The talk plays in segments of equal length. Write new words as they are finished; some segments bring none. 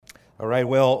All right,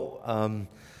 well,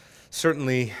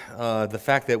 certainly the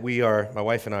fact that my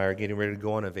wife and I are getting ready to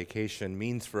go on a vacation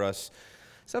means for us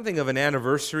something of an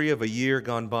anniversary of a year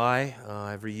gone by.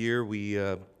 Every year we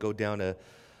go down to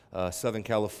Southern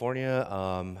California.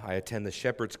 I attend the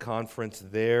Shepherd's Conference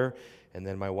there, and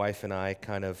then my wife and I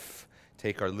kind of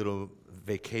take our little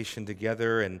vacation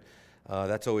together, and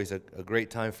that's always a great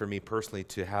time for me personally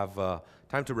to have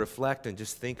time to reflect and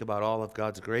just think about all of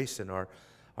God's grace in our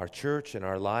church and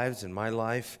our lives and my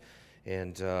life.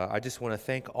 And I just want to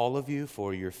thank all of you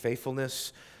for your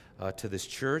faithfulness to this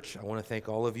church. I want to thank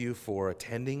all of you for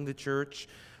attending the church,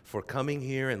 for coming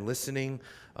here and listening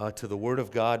to the Word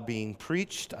of God being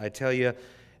preached. I tell you,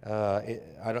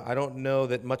 I don't know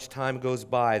that much time goes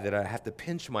by that I have to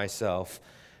pinch myself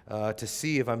to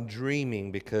see if I'm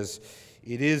dreaming, because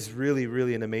it is really,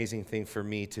 really an amazing thing for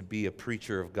me to be a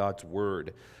preacher of God's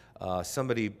Word.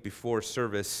 Somebody before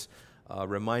service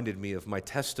reminded me of my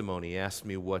testimony, asked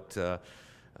me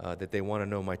that they want to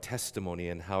know my testimony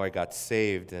and how I got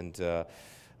saved. And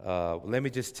let me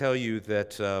just tell you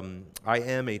that I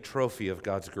am a trophy of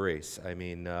God's grace. I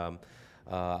mean,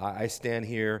 I stand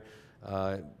here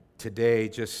today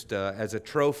just as a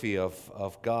trophy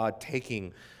of God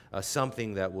taking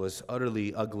something that was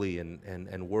utterly ugly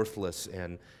and worthless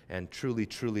and truly,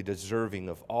 truly deserving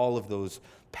of all of those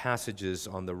passages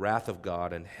on the wrath of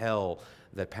God and hell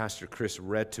that Pastor Chris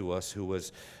read to us, who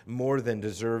was more than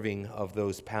deserving of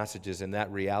those passages and that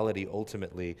reality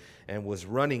ultimately, and was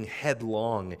running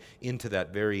headlong into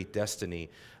that very destiny.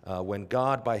 When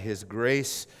God, by His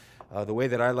grace, the way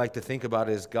that I like to think about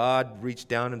it is God reached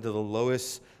down into the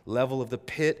lowest level of the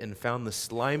pit and found the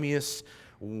slimiest,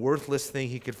 worthless thing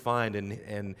He could find,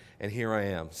 and here I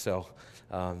am. So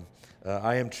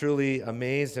I am truly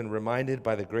amazed and reminded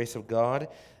by the grace of God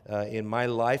in my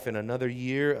life, and another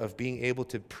year of being able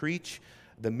to preach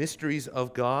the mysteries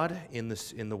of God in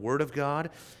the Word of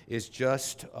God is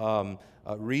just a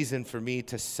reason for me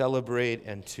to celebrate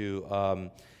and to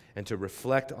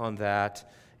reflect on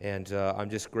that. And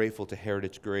I'm just grateful to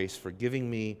Heritage Grace for giving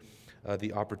me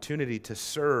the opportunity to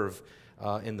serve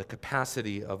in the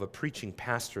capacity of a preaching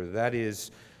pastor. That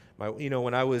is,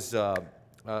 when I was a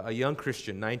young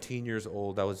Christian, 19 years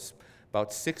old, I was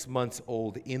about 6 months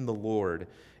old in the Lord.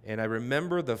 And I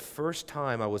remember the first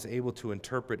time I was able to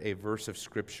interpret a verse of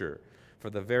Scripture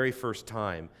for the very first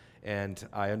time, and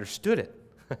I understood it.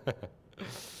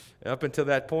 Up until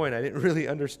that point, I didn't really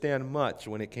understand much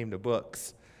when it came to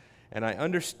books. And I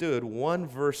understood one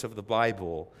verse of the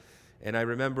Bible, and I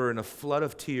remember in a flood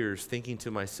of tears thinking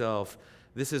to myself,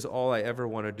 this is all I ever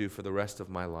want to do for the rest of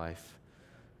my life,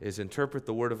 is interpret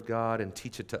the Word of God and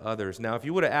teach it to others. Now, if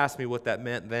you would have asked me what that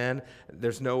meant then,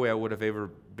 there's no way I would have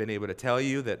ever been able to tell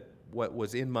you that what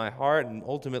was in my heart and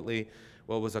ultimately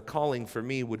what was a calling for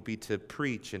me would be to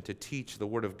preach and to teach the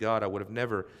Word of God. I would have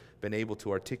never been able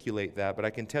to articulate that, but I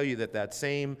can tell you that that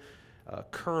same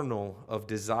kernel of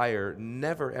desire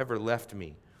never, ever left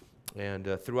me.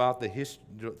 And throughout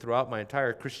my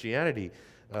entire Christianity,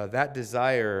 that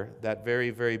desire, that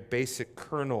very, very basic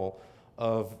kernel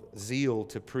of zeal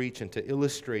to preach and to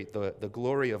illustrate the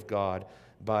glory of God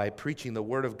by preaching the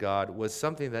Word of God was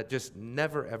something that just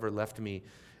never, ever left me,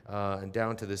 and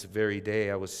down to this very day.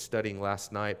 I was studying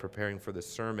last night, preparing for the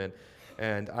sermon,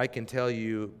 and I can tell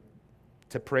you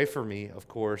to pray for me, of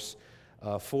course,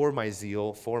 for my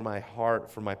zeal, for my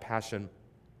heart, for my passion,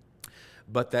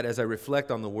 but that as I reflect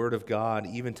on the Word of God,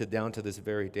 even down to this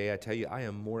very day, I tell you, I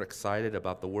am more excited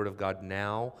about the Word of God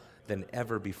now than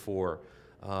ever before.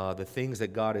 The things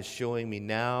that God is showing me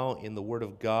now in the Word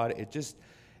of God,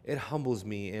 it humbles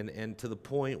me, and to the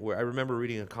point where I remember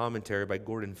reading a commentary by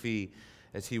Gordon Fee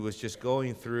as he was just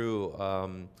going through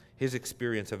his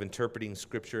experience of interpreting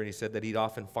Scripture, and he said that he'd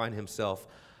often find himself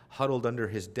huddled under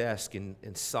his desk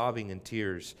and sobbing in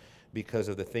tears because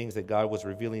of the things that God was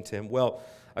revealing to him. Well,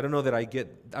 I don't know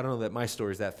that my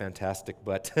story is that fantastic,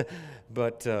 but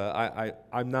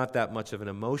I'm not that much of an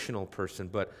emotional person,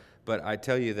 but I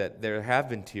tell you that there have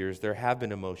been tears, there have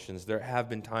been emotions, there have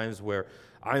been times where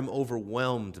I'm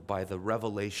overwhelmed by the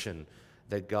revelation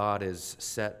that God has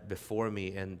set before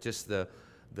me, and just the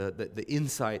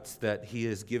insights that He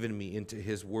has given me into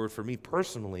His Word for me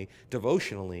personally,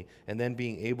 devotionally, and then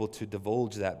being able to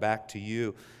divulge that back to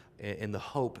you in the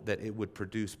hope that it would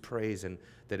produce praise and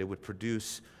that it would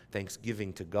produce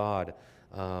thanksgiving to God.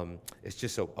 It's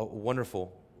just a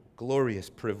wonderful, glorious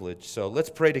privilege. So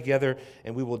let's pray together,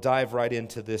 and we will dive right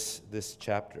into this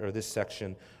chapter, or this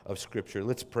section of Scripture.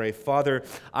 Let's pray. Father,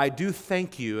 I do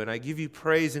thank You, and I give You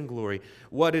praise and glory.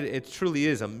 What it truly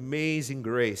is, amazing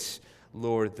grace,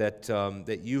 Lord,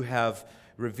 that You have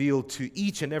revealed to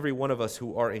each and every one of us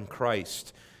who are in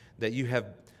Christ. that you have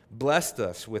blessed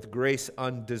us with grace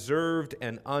undeserved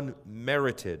and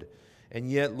unmerited. And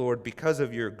yet, Lord, because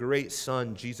of your great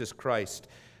Son, Jesus Christ,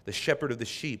 the shepherd of the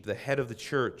sheep, the head of the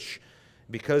church,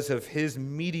 because of his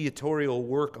mediatorial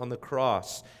work on the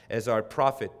cross as our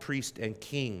prophet, priest, and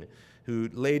king, who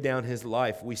laid down his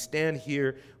life, we stand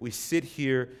here, we sit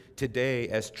here today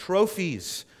as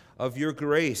trophies of your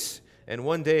grace. And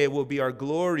one day it will be our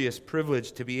glorious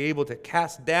privilege to be able to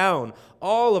cast down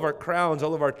all of our crowns,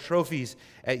 all of our trophies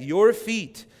at your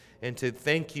feet, and to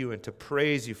thank you and to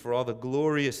praise you for all the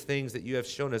glorious things that you have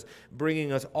shown us,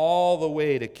 bringing us all the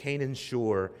way to Canaan's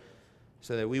shore,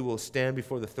 so that we will stand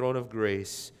before the throne of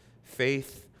grace.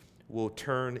 Faith will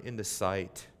turn into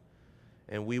sight,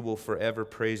 and we will forever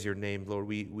praise your name, Lord.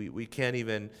 We can't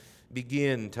even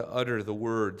begin to utter the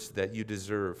words that you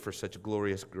deserve for such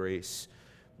glorious grace.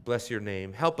 Bless your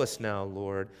name. Help us now,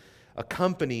 Lord.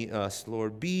 Accompany us,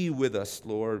 Lord. Be with us,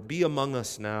 Lord. Be among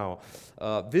us now.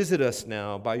 Visit us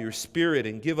now by your Spirit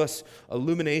and give us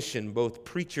illumination, both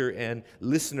preacher and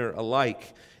listener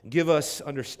alike. Give us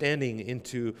understanding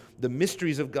into the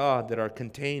mysteries of God that are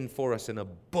contained for us in a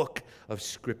book of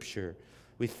Scripture.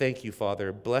 We thank you,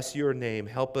 Father. Bless your name.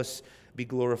 Help us be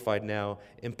glorified now.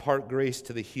 Impart grace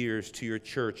to the hearers, to your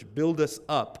church. Build us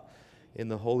up in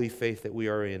the holy faith that we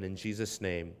are in Jesus'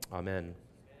 name, amen.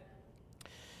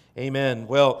 Amen.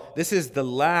 Well, this is the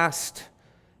last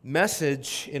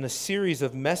message in a series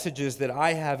of messages that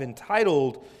I have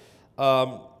entitled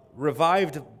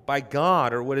Revived by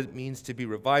God, or what it means to be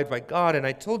revived by God. And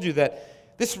I told you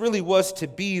that this really was to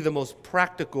be the most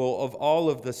practical of all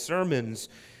of the sermons,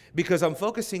 because I'm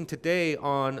focusing today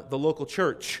on the local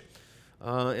church.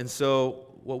 And so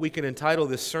what we can entitle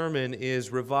this sermon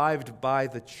is Revived by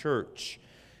the Church,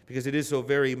 because it is so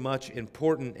very much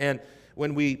important. And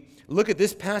when we look at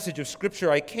this passage of Scripture,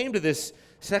 I came to this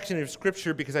section of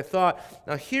Scripture because I thought,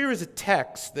 now here is a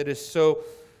text that is so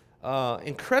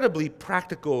incredibly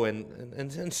practical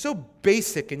and so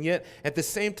basic, and yet at the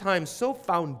same time so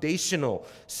foundational,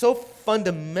 so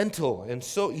fundamental, and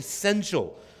so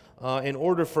essential in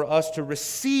order for us to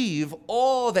receive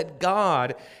all that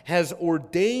God has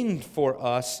ordained for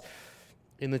us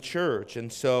in the church.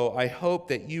 And so I hope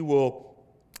that you will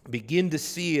begin to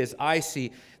see, as I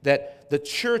see, that the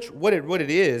church, what it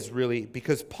is really,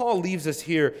 because Paul leaves us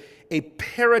here a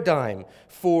paradigm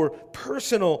for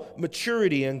personal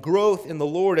maturity and growth in the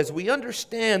Lord, as we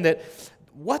understand that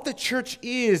what the church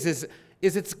is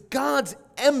it's God's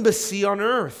embassy on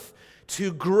earth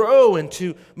to grow and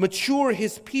to mature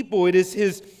his people. It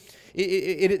is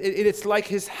it's like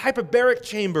his hyperbaric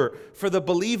chamber for the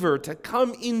believer to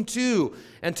come into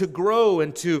and to grow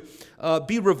and to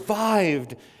be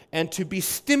revived and to be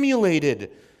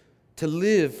stimulated to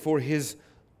live for his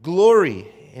glory.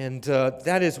 And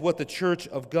that is what the church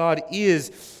of God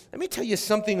is. Let me tell you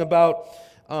something about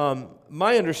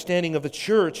my understanding of the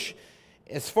church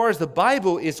as far as the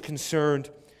Bible is concerned.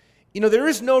 You know, there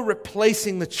is no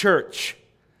replacing the church.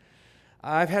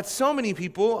 I've had so many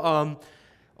people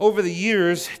over the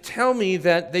years tell me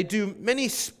that they do many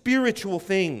spiritual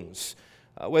things,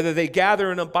 whether they gather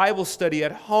in a Bible study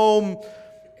at home.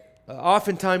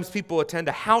 Oftentimes people attend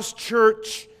a house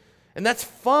church, and that's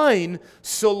fine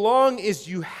so long as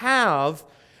you have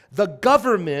the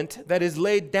government that is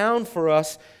laid down for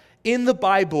us in the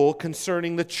Bible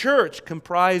concerning the church,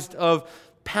 comprised of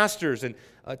pastors and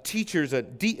teachers,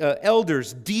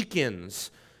 elders,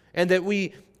 deacons, and that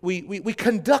we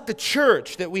conduct a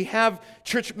church, that we have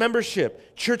church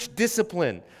membership, church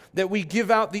discipline, that we give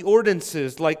out the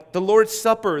ordinances like the Lord's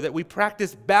Supper, that we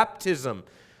practice baptism,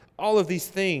 all of these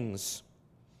things,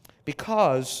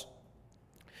 because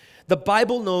the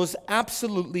Bible knows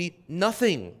absolutely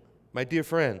nothing, my dear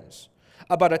friends,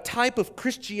 about a type of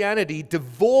Christianity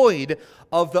devoid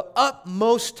of the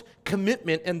utmost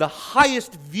commitment and the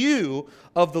highest view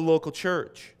of the local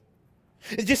church.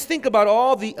 Just think about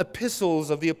all the epistles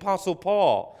of the Apostle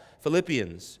Paul: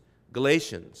 Philippians,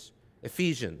 Galatians,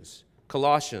 Ephesians,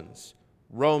 Colossians,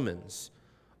 Romans.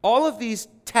 All of these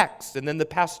texts, and then the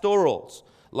pastorals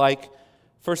like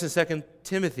 1st and 2nd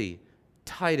Timothy,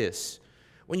 Titus.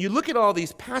 When you look at all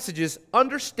these passages,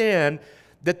 understand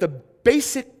that the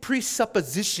basic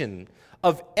presupposition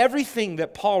of everything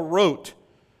that Paul wrote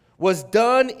was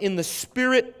done in the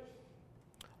spirit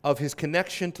of his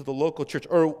connection to the local church,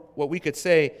 or what we could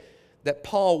say, that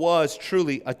Paul was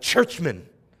truly a churchman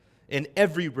in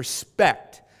every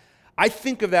respect. I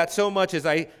think of that so much as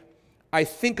I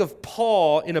think of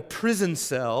Paul in a prison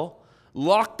cell,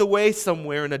 locked away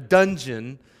somewhere in a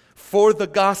dungeon for the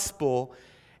gospel,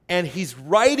 and he's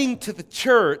writing to the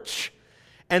church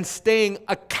and staying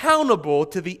accountable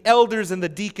to the elders and the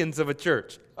deacons of a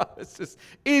church. It's just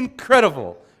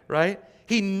incredible, right?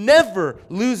 He never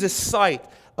loses sight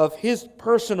of his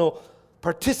personal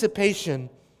participation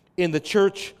in the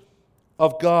church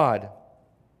of God.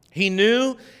 He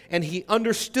knew and he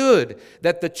understood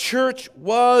that the church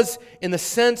was, in a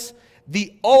sense,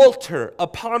 the altar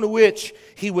upon which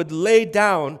he would lay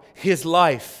down his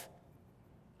life.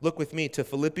 Look with me to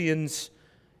Philippians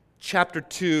chapter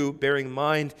 2, bearing in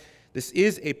mind this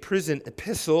is a prison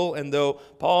epistle, and though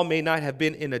Paul may not have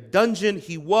been in a dungeon,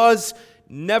 he was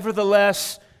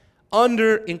nevertheless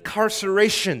under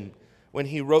incarceration when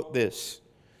he wrote this.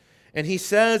 And he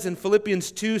says in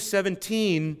Philippians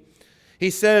 2:17, he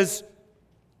says,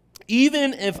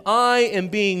 "Even if I am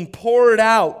being poured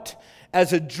out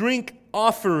as a drink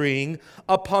offering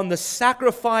upon the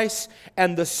sacrifice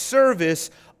and the service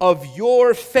of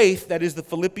your faith," that is the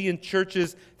Philippian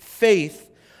church's faith,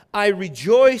 "I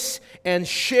rejoice and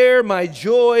share my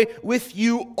joy with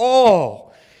you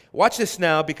all." Watch this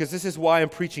now, because this is why I'm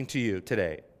preaching to you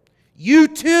today. You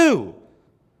too,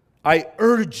 I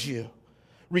urge you,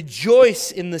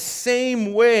 rejoice in the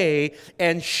same way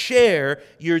and share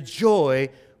your joy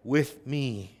with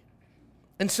me.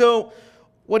 And so,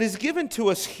 what is given to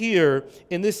us here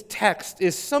in this text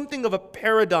is something of a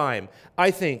paradigm,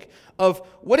 I think, of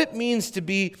what it means to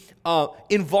be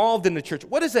involved in the church.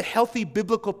 What is a healthy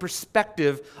biblical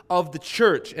perspective of the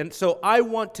church? And so I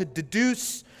want to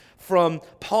deduce from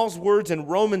Paul's words in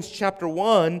Romans chapter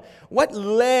 1, what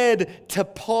led to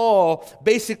Paul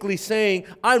basically saying,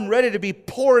 I'm ready to be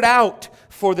poured out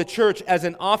for the church as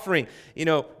an offering. You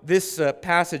know, this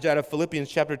passage out of Philippians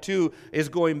chapter 2 is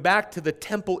going back to the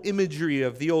temple imagery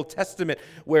of the Old Testament,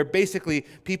 where basically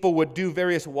people would do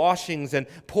various washings and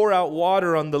pour out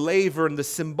water on the laver, and the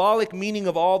symbolic meaning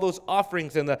of all those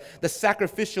offerings and the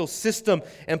sacrificial system.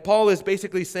 And Paul is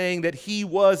basically saying that he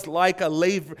was like a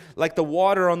laver, like the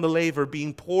water on the laver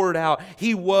being poured out.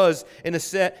 He was, in a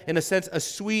sense, a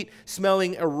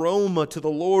sweet-smelling aroma to the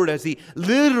Lord as he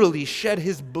literally shed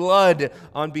his blood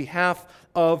on behalf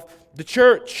of the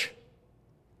church.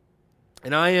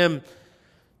 And I am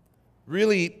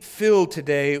really filled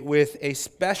today with a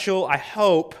special, I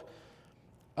hope,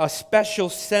 a special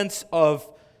sense of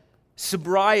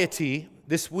sobriety.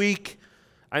 This week,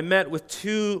 I met with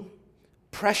two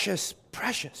precious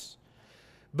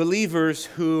believers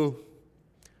who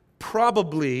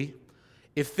probably,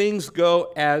 if things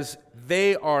go as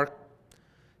they are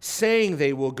saying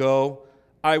they will go,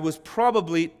 I was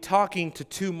probably talking to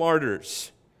two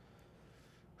martyrs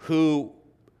who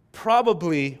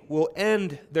probably will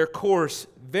end their course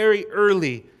very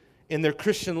early in their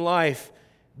Christian life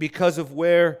because of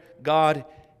where God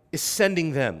is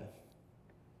sending them.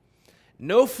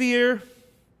 No fear,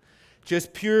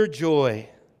 just pure joy.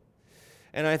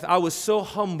 And I was so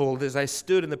humbled as I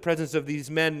stood in the presence of these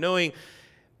men, knowing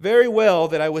very well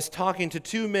that I was talking to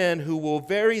two men who will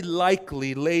very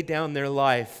likely lay down their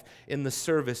life in the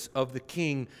service of the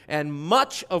King. And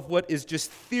much of what is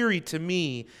just theory to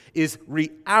me is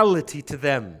reality to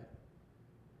them.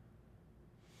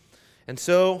 And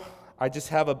so I just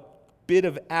have a bit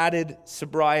of added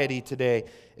sobriety today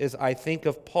as I think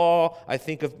of Paul, I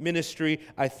think of ministry,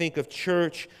 I think of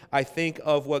church, I think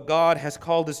of what God has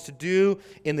called us to do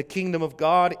in the kingdom of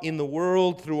God, in the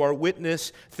world, through our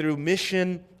witness, through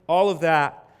mission, all of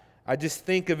that. I just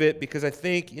think of it because I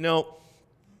think,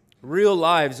 real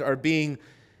lives are being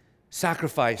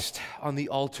sacrificed on the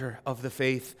altar of the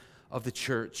faith of the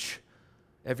church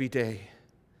every day.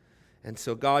 And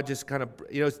so God just kind of,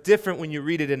 it's different when you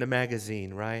read it in a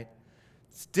magazine, right?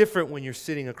 It's different when you're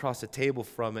sitting across a table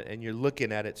from it and you're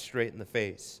looking at it straight in the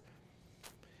face.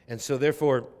 And so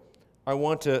therefore, I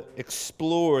want to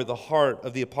explore the heart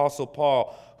of the Apostle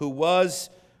Paul, who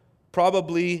was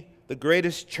probably the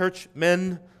greatest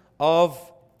churchmen of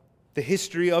the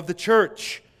history of the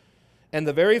church. And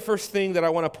the very first thing that I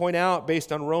want to point out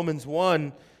based on Romans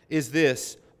 1 is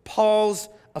this: Paul's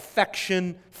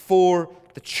affection for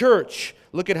the church.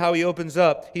 Look at how he opens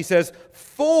up. He says,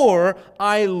 "For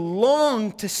I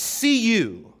long to see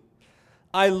you.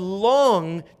 I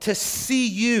long to see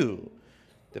you,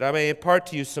 that I may impart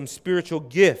to you some spiritual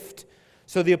gift."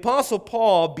 So the Apostle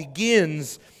Paul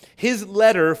begins his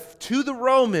letter to the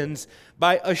Romans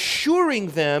by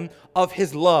assuring them of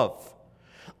his love.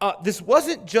 This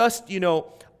wasn't just,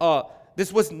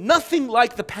 this was nothing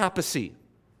like the papacy.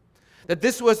 That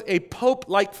this was a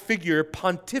pope-like figure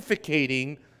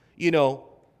pontificating,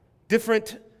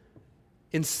 different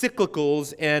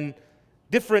encyclicals and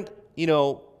different,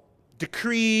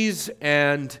 decrees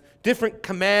and different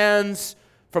commands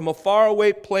from a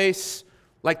faraway place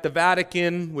like the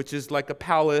Vatican, which is like a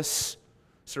palace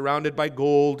surrounded by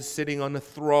gold, sitting on a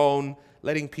throne,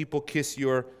 letting people kiss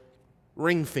your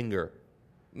ring finger.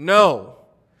 No.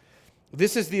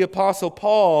 This is the Apostle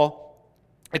Paul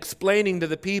explaining to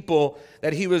the people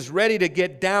that he was ready to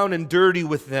get down and dirty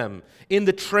with them in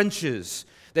the trenches,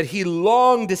 that he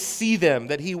longed to see them,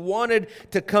 that he wanted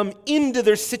to come into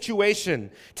their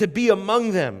situation, to be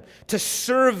among them, to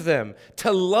serve them,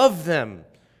 to love them.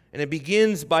 And it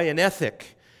begins by an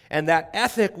ethic. And that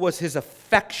ethic was his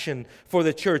affection for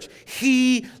the church.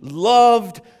 He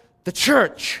loved the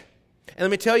church. And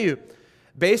let me tell you,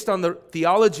 based on the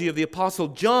theology of the Apostle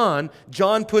John,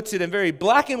 John puts it in very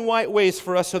black and white ways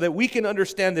for us so that we can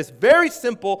understand this very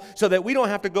simple, so that we don't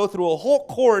have to go through a whole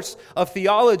course of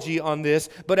theology on this.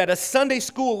 But at a Sunday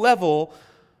school level,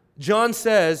 John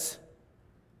says,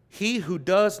 "He who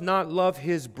does not love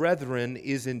his brethren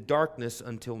is in darkness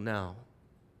until now."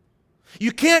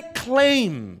 You can't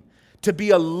claim to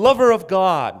be a lover of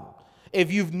God if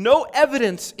you've no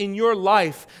evidence in your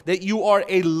life that you are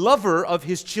a lover of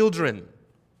His children.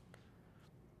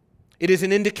 It is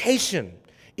an indication.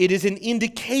 It is an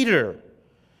indicator.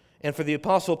 And for the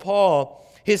Apostle Paul,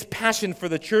 his passion for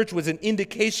the church was an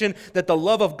indication that the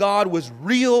love of God was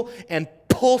real and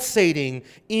pulsating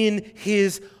in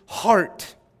his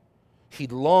heart. He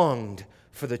longed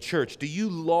for the church. Do you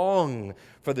long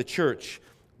for the church?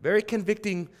 Very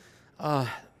convicting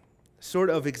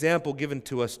sort of example given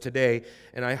to us today,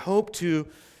 and I hope to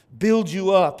build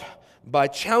you up by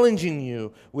challenging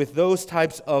you with those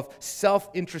types of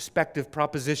self-introspective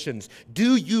propositions.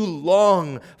 Do you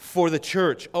long for the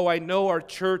church? Oh, I know our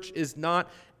church is not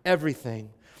everything.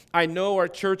 I know our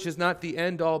church is not the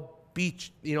end-all,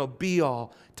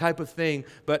 be-all type of thing.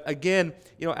 But again,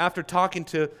 after talking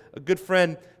to a good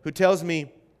friend who tells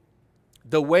me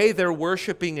the way they're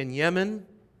worshiping in Yemen,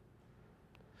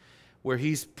 where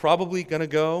he's probably going to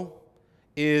go,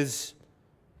 is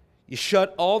you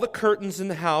shut all the curtains in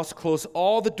the house, close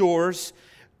all the doors,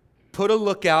 put a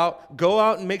lookout, go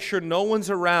out and make sure no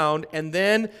one's around, and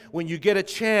then when you get a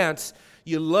chance,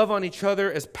 you love on each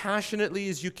other as passionately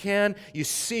as you can, you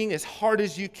sing as hard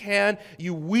as you can,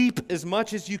 you weep as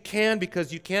much as you can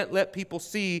because you can't let people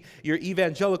see your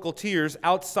evangelical tears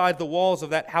outside the walls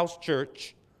of that house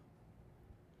church.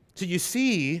 So you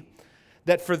see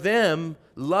that for them,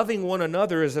 loving one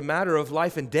another is a matter of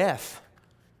life and death.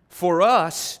 For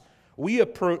us, we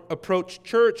approach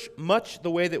church much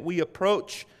the way that we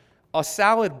approach a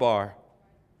salad bar.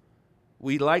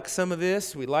 We like some of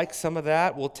this, we like some of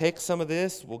that, we'll take some of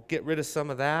this, we'll get rid of some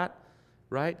of that,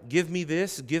 right? Give me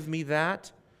this, give me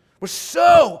that. We're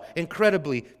so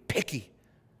incredibly picky.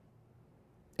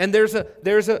 And there's a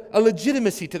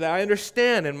legitimacy to that. I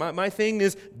understand. And my thing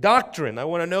is doctrine. I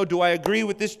want to know, do I agree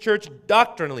with this church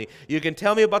doctrinally? You can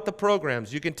tell me about the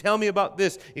programs. You can tell me about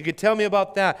this. You can tell me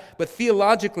about that. But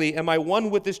theologically, am I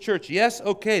one with this church? Yes?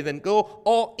 Okay, then go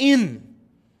all in.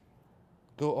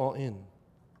 Go all in.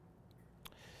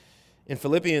 In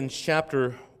Philippians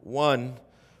chapter 1,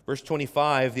 verse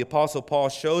 25, the Apostle Paul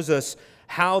shows us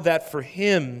how that for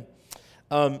him,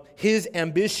 his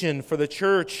ambition for the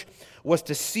church was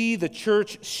to see the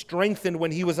church strengthened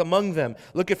when he was among them.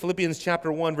 Look at Philippians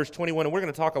chapter 1, verse 21, and we're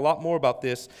going to talk a lot more about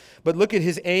this. But look at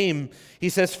his aim. He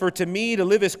says, "For to me to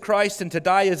live is Christ and to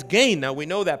die is gain." Now we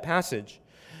know that passage.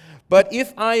 "But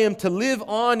if I am to live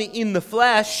on in the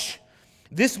flesh,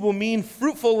 this will mean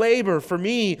fruitful labor for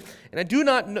me, and I do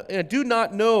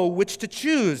not know which to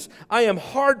choose. I am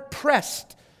hard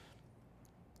pressed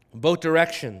in both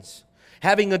directions,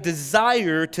 having a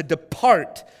desire to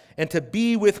depart and to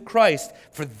be with Christ,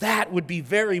 for that would be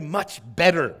very much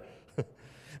better."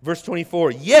 Verse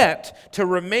 24, "Yet to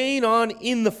remain on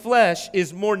in the flesh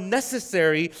is more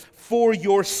necessary for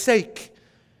your sake.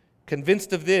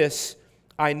 Convinced of this,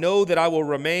 I know that I will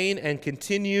remain and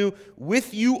continue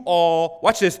with you all,"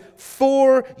 watch this,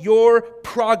 "for your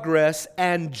progress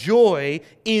and joy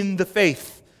in the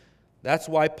faith." That's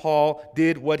why Paul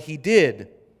did what he did.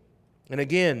 And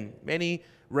again, many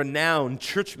renowned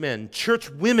churchmen,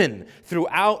 churchwomen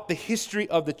throughout the history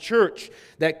of the church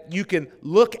that you can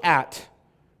look at,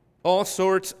 all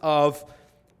sorts of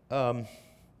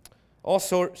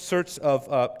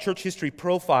church history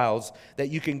profiles that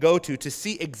you can go to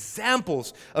see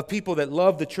examples of people that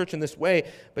love the church in this way.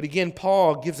 But again,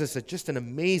 Paul gives us just an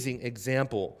amazing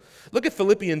example. Look at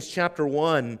Philippians chapter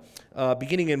 1,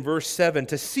 beginning in verse 7,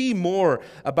 to see more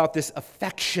about this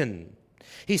affection.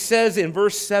 He says in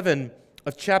verse 7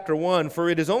 of chapter 1,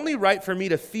 "For it is only right for me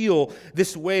to feel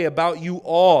this way about you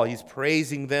all." He's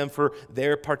praising them for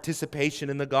their participation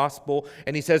in the gospel.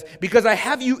 And he says, "Because I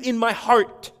have you in my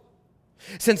heart.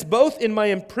 Since both in my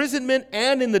imprisonment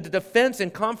and in the defense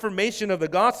and confirmation of the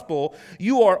gospel,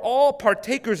 you are all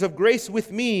partakers of grace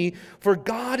with me, for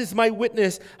God is my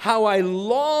witness, how I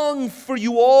long for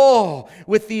you all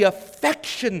with the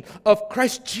affection of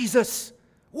Christ Jesus.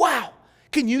 Wow!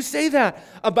 Can you say that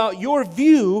about your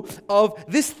view of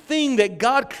this thing that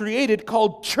God created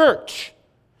called church?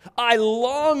 I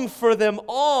long for them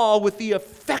all with the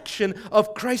affection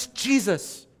of Christ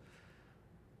Jesus.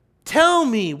 Tell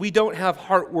me we don't have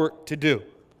heart work to do.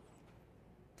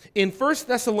 In 1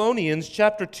 Thessalonians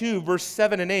chapter 2, verse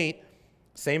 7 and 8,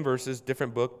 same verses,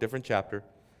 different book, different chapter.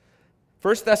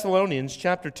 1 Thessalonians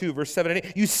chapter 2, verse 7 and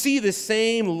 8, you see the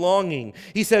same longing.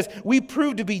 He says, we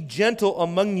prove to be gentle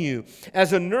among you,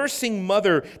 as a nursing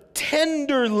mother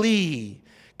tenderly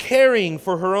caring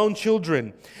for her own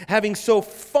children, having so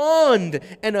fond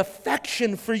an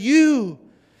affection for you.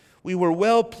 We were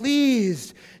well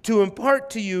pleased to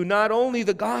impart to you not only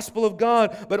the gospel of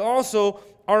God, but also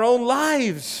our own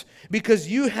lives, because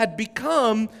you had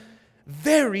become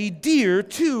very dear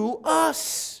to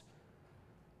us.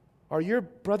 Are your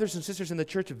brothers and sisters in the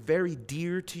church very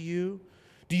dear to you?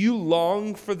 Do you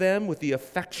long for them with the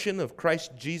affection of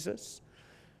Christ Jesus?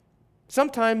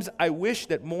 Sometimes I wish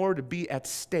that more to be at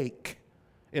stake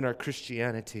in our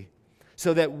Christianity,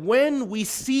 so that when we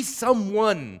see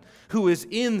someone who is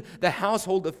in the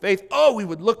household of faith, we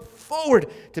would look forward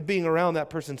to being around that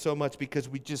person so much because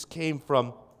we just came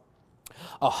from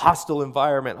a hostile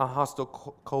environment, a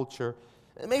hostile culture.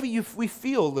 And maybe we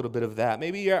feel a little bit of that.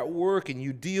 Maybe you're at work and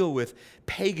you deal with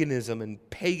paganism and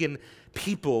pagan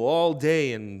people all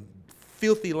day and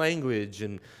filthy language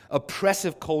and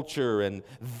oppressive culture and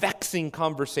vexing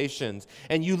conversations,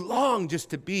 and you long just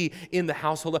to be in the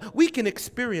household. We can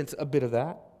experience a bit of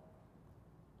that.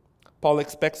 Paul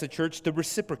expects the church to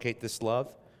reciprocate this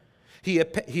love. He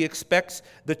expects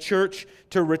the church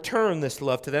to return this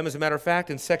love to them. As a matter of fact,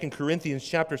 in 2 Corinthians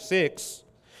chapter 6,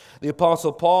 the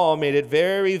Apostle Paul made it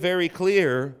very, very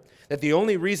clear that the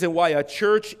only reason why a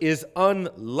church is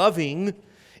unloving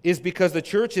is because the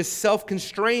church is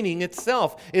self-constraining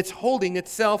itself. It's holding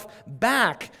itself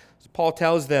back. So Paul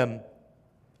tells them,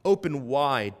 open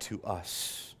wide to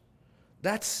us.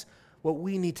 That's what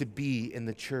we need to be in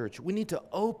the church. We need to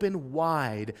open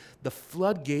wide the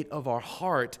floodgate of our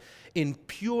heart in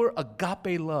pure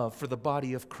agape love for the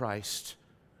body of Christ.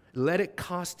 Let it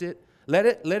cost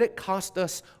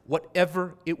us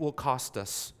whatever it will cost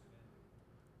us.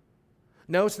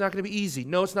 No, it's not going to be easy.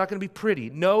 No, it's not going to be pretty.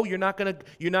 No, you're not going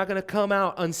to come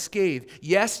out unscathed.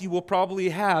 Yes, you will probably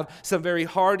have some very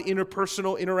hard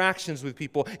interpersonal interactions with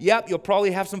people. Yep, you'll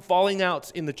probably have some falling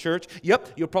outs in the church. Yep,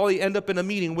 you'll probably end up in a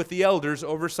meeting with the elders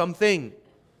over something.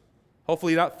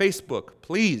 Hopefully not Facebook,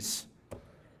 please.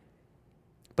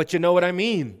 But you know what I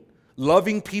mean.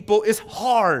 Loving people is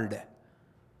hard.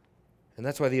 And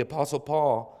that's why the Apostle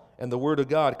Paul and the Word of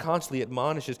God constantly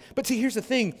admonishes. But see, here's the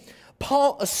thing.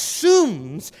 Paul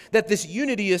assumes that this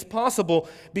unity is possible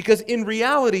because in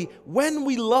reality, when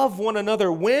we love one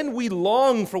another, when we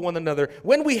long for one another,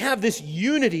 when we have this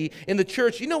unity in the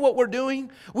church, you know what we're doing?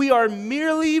 We are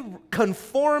merely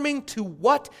conforming to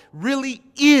what really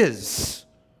is.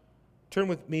 Turn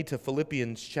with me to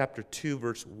Philippians chapter 2,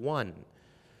 verse 1.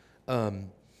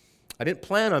 I didn't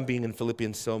plan on being in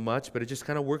Philippians so much, but it just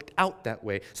kind of worked out that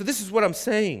way. So this is what I'm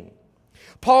saying.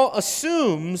 Paul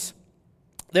assumes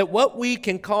that what we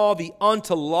can call the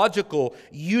ontological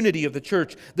unity of the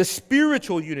church, the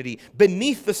spiritual unity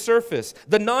beneath the surface,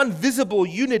 the non-visible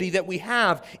unity that we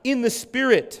have in the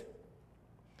Spirit,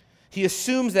 he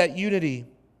assumes that unity.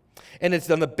 And it's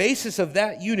on the basis of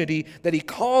that unity that he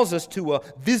calls us to a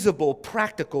visible,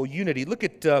 practical unity. Look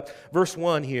at verse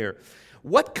 1 here.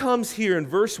 What comes here in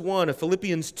verse 1 of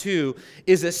Philippians 2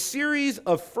 is a series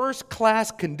of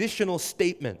first-class conditional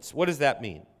statements. What does that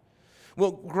mean?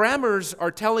 Well, grammars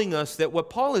are telling us that what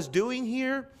Paul is doing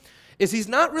here is he's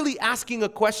not really asking a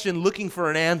question looking for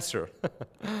an answer.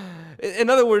 In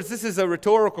other words, this is a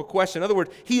rhetorical question. In other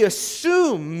words, he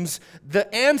assumes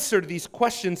the answer to these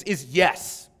questions is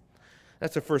yes.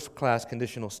 That's a first-class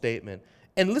conditional statement.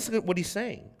 And listen to what he's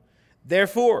saying.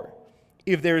 Therefore,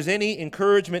 if there is any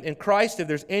encouragement in Christ, if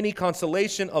there's any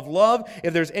consolation of love,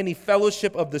 if there's any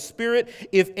fellowship of the Spirit,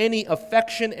 if any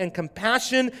affection and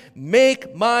compassion,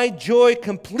 make my joy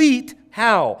complete.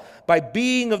 How? By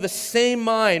being of the same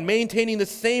mind, maintaining the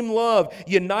same love,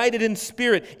 united in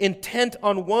spirit, intent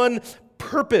on one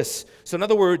purpose. So in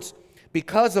other words,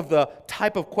 because of the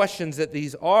type of questions that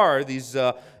these are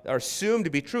assumed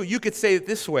to be true, you could say it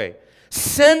this way.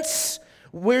 Since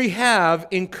we have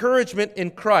encouragement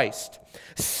in Christ,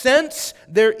 since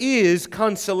there is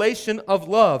consolation of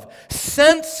love,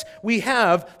 since we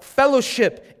have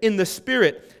fellowship in the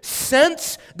Spirit.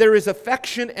 Since there is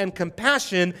affection and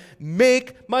compassion,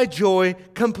 make my joy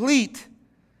complete.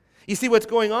 You see, what's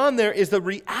going on there is the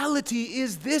reality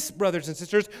is this, brothers and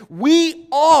sisters. We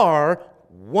are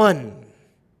one.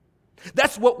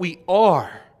 That's what we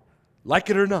are, like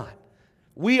it or not.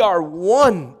 We are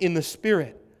one in the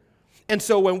Spirit. And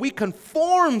so when we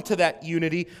conform to that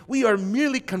unity, we are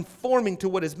merely conforming to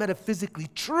what is metaphysically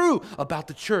true about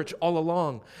the church all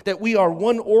along. That we are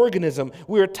one organism.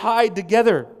 We are tied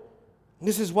together.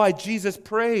 This is why Jesus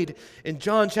prayed in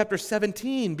John chapter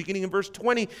 17, beginning in verse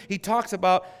 20. He talks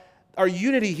about our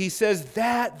unity. He says,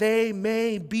 that they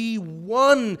may be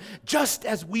one, just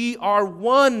as we are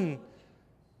one.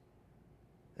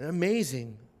 An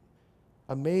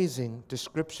amazing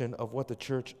description of what the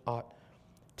church ought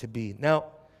to be. Now,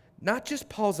 not just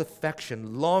Paul's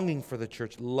affection, longing for the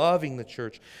church, loving the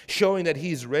church, showing that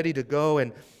he's ready to go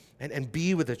and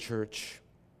be with the church,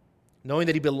 knowing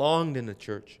that he belonged in the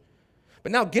church.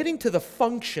 But now getting to the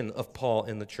function of Paul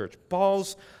in the church,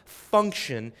 Paul's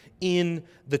function in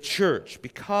the church,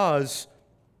 because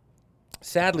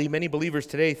sadly many believers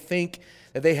today think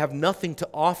that they have nothing to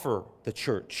offer the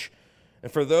church.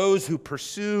 And for those who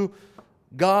pursue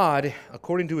God,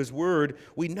 according to His Word,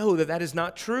 we know that that is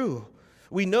not true.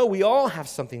 We know we all have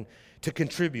something to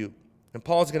contribute. And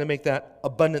Paul's going to make that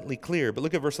abundantly clear. But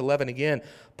look at verse 11 again.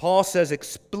 Paul says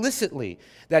explicitly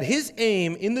that his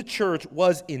aim in the church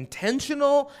was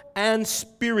intentional and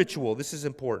spiritual. This is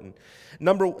important.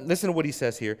 Listen to what he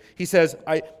says here. He says,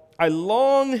 I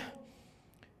long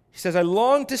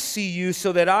to see you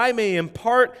so that I may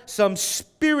impart some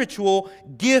spiritual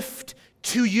gift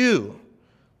to you.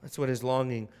 That's what his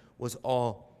longing was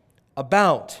all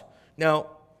about. Now,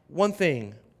 one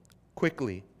thing,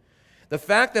 quickly. The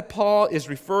fact that Paul is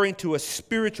referring to a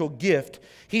spiritual gift,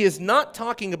 he is not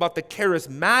talking about the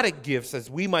charismatic gifts as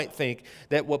we might think,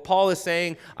 that what Paul is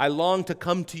saying, I long to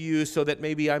come to you so that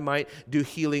maybe I might do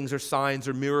healings or signs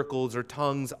or miracles or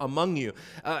tongues among you.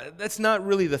 That's not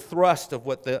really the thrust of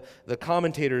what the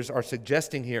commentators are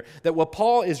suggesting here. That what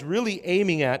Paul is really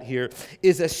aiming at here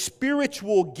is a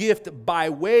spiritual gift by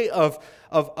way of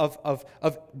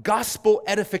gospel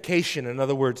edification, in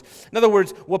other words. In other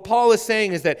words, what Paul is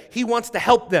saying is that he wants to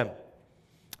help them.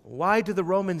 Why do the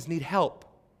Romans need help?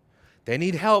 They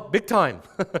need help big time.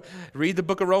 Read the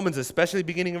book of Romans, especially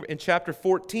beginning in chapter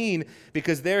 14,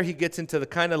 because there he gets into the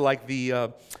kind of like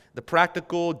the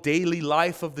practical daily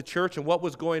life of the church and what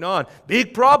was going on.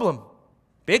 Big problem.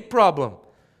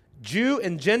 Jew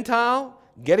and Gentile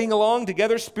getting along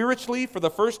together spiritually for the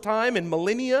first time in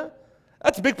millennia.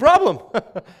 That's a big problem,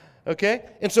 okay?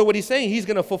 And so what he's saying, he's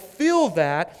going to fulfill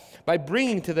that by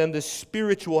bringing to them this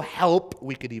spiritual help,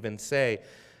 we could even say.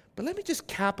 But let me just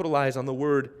capitalize on the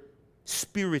word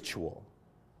spiritual.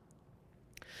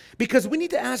 Because we need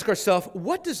to ask ourselves,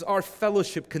 what does our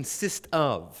fellowship consist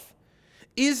of?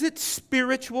 Is it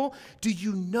spiritual? Do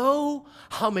you know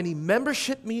how many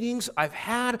membership meetings I've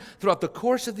had throughout the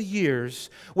course of the years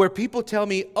where people tell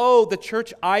me, oh, the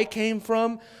church I came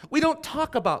from, we don't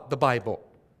talk about the Bible.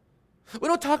 We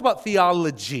don't talk about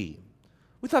theology.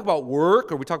 We talk about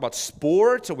work, or we talk about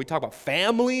sports, or we talk about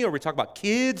family, or we talk about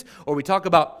kids, or we talk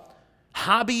about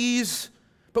hobbies,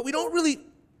 but we don't really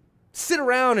sit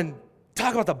around and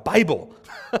talk about the Bible.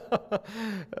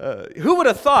 Who would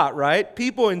have thought, right?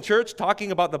 People in church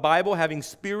talking about the Bible, having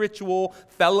spiritual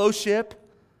fellowship.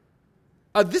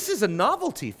 This is a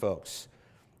novelty, folks.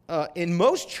 In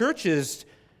most churches,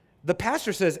 the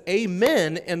pastor says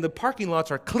amen, and the parking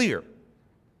lots are clear.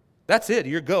 That's it.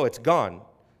 You go. It's gone.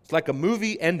 It's like a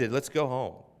movie ended. Let's go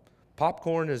home.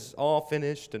 Popcorn is all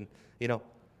finished, and,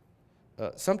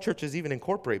 some churches even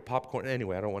incorporate popcorn.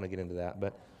 Anyway, I don't want to get into that,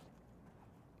 but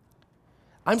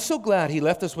I'm so glad he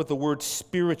left us with the word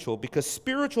spiritual, because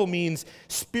spiritual means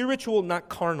spiritual, not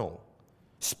carnal.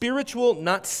 Spiritual,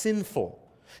 not sinful.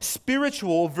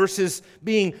 Spiritual versus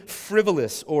being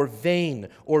frivolous or vain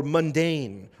or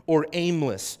mundane or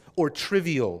aimless or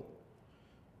trivial.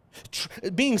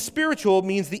 Being spiritual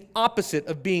means the opposite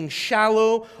of being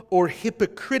shallow or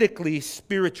hypocritically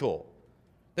spiritual.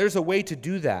 There's a way to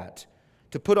do that,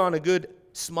 to put on a good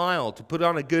smile, to put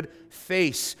on a good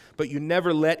face, but you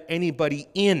never let anybody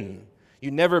in.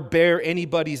 You never bear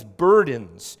anybody's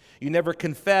burdens. You never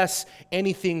confess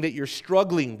anything that you're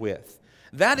struggling with.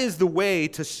 That is the way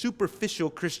to superficial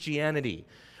Christianity.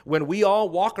 When we all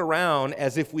walk around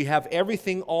as if we have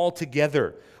everything all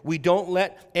together. We don't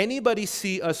let anybody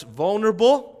see us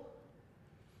vulnerable.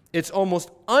 It's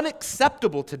almost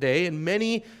unacceptable today in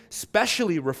many,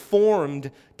 especially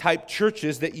Reformed type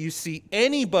churches, that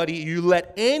you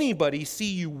let anybody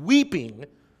see you weeping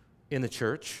in the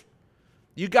church.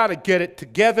 You got to get it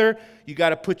together. You got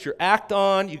to put your act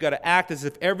on. You got to act as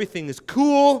if everything is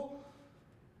cool.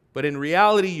 But in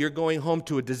reality, you're going home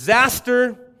to a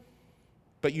disaster.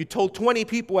 But you told 20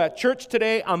 people at church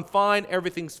today, I'm fine,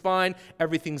 everything's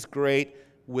great,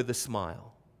 with a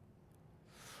smile.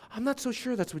 I'm not so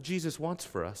sure that's what Jesus wants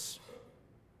for us.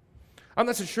 I'm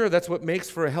not so sure that's what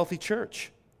makes for a healthy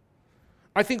church.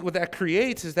 I think what that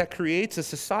creates is a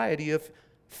society of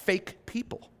fake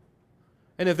people.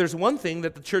 And if there's one thing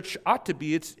that the church ought to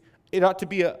be, it ought to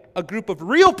be a group of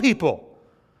real people.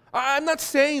 I'm not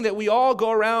saying that we all go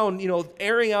around,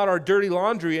 airing out our dirty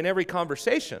laundry in every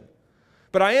conversation.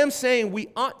 But I am saying we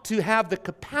ought to have the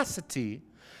capacity,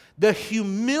 the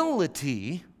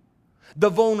humility, the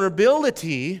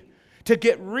vulnerability to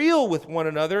get real with one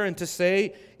another and to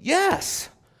say, yes,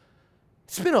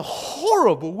 it's been a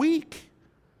horrible week.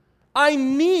 I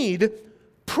need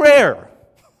prayer.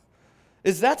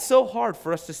 Is that so hard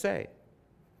for us to say?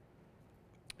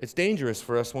 It's dangerous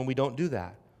for us when we don't do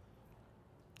that.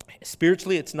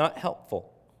 Spiritually, it's not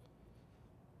helpful.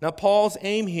 Now, Paul's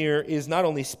aim here is not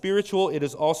only spiritual, it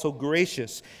is also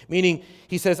gracious. Meaning,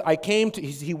 he says,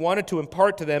 he wanted to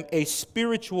impart to them a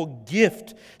spiritual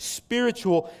gift,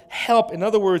 spiritual help. In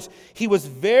other words, he was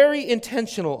very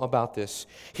intentional about this.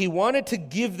 He wanted to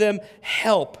give them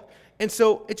help. And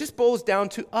so, it just boils down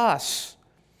to us.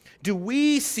 Do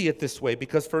we see it this way?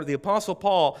 Because for the Apostle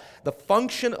Paul, the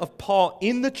function of Paul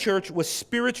in the church was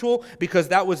spiritual because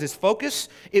that was his focus.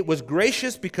 It was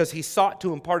gracious because he sought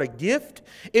to impart a gift.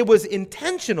 It was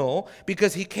intentional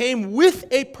because he came with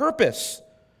a purpose.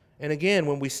 And again,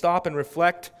 when we stop and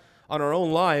reflect on our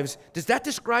own lives, does that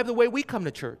describe the way we come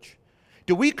to church?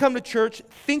 Do we come to church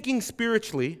thinking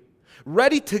spiritually,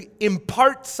 ready to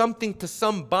impart something to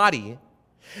somebody?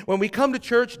 When we come to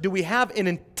church, do we have an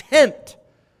intent?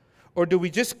 Or do we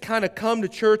just kind of come to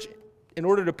church in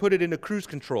order to put it into cruise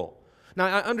control? Now,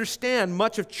 I understand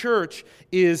much of church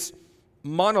is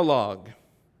monologue.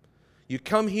 You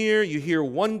come here, you hear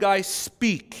one guy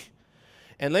speak.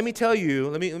 And let me tell you,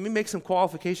 let me make some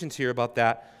qualifications here about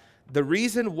that. The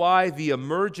reason why the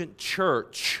emergent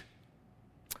church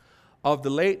of the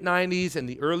late 90s and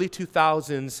the early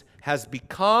 2000s has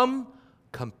become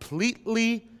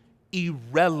completely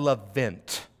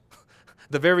irrelevant.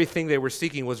 The very thing they were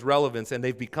seeking was relevance, and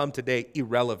they've become today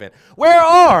irrelevant. Where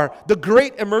are the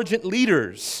great emergent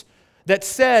leaders that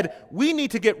said, we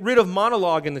need to get rid of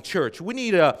monologue in the church? We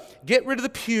need to get rid of the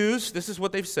pews. This is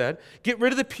what they've said. Get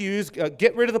rid of the pews,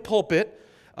 get rid of the pulpit,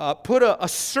 put a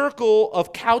circle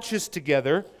of couches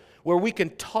together where we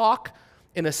can talk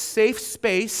in a safe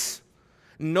space.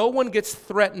 No one gets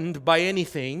threatened by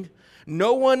anything.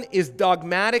 No one is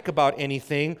dogmatic about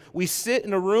anything. We sit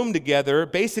in a room together,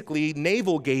 basically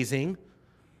navel-gazing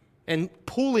and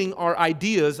pooling our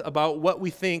ideas about what we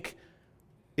think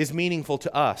is meaningful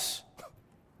to us.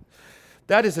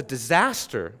 That is a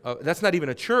disaster. That's not even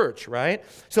a church, right?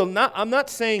 So I'm not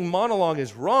saying monologue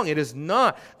is wrong. It is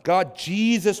not.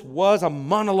 Jesus was a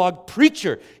monologue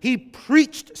preacher. He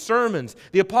preached sermons.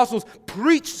 The apostles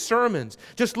preached sermons.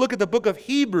 Just look at the book of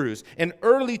Hebrews, an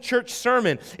early church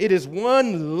sermon. It is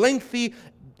one lengthy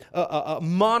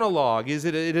monologue.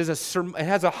 It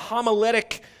has a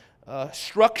homiletic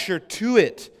structure to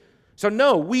it. So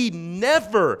no, we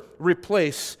never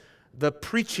replace the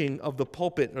preaching of the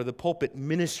pulpit or the pulpit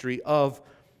ministry of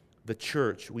the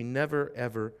church. We never,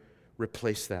 ever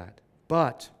replace that.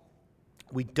 But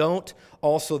we don't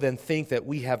also then think that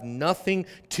we have nothing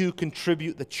to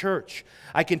contribute the church.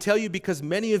 I can tell you because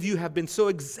many of you have been so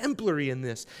exemplary in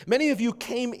this. Many of you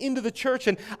came into the church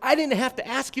and I didn't have to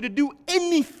ask you to do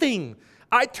anything.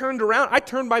 I turned around, I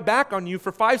turned my back on you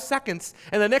for 5 seconds,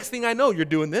 and the next thing I know, you're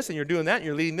doing this and you're doing that and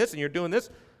you're leading this and you're doing this.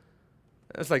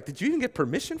 I was like, did you even get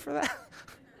permission for that?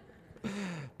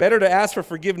 Better to ask for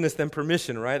forgiveness than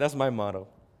permission, right? That's my motto.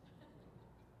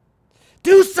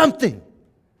 Do something.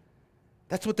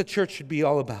 That's what the church should be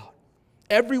all about.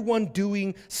 Everyone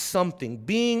doing something,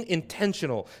 being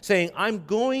intentional, saying, I'm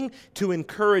going to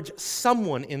encourage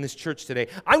someone in this church today.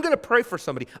 I'm going to pray for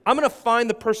somebody. I'm going to find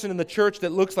the person in the church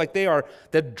that looks like they're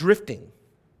drifting.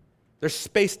 They're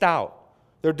spaced out.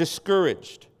 They're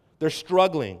discouraged. They're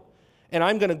struggling. And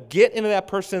I'm going to get into that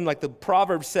person, like the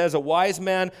proverb says, a wise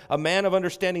man, a man of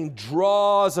understanding,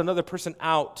 draws another person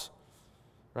out,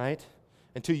 right?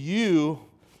 And to you,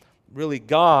 really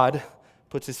God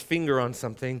puts his finger on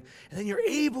something, and then you're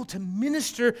able to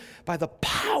minister by the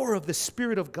power of the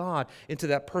Spirit of God into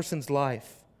that person's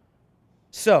life.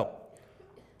 So,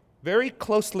 very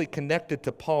closely connected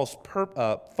to Paul's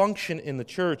function in the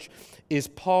church is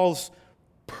Paul's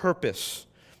purpose.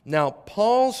 Now,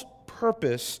 Paul's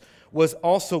purpose was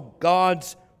also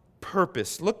God's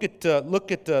purpose. Look at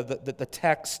the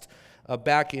text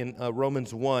back in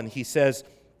Romans 1. He says,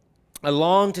 I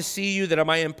long to see you that I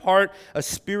might impart a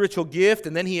spiritual gift.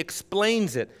 And then he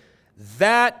explains it.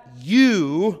 That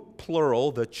you,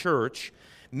 plural, the church,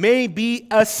 may be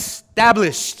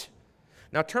established.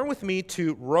 Now turn with me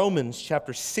to Romans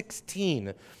chapter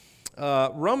 16.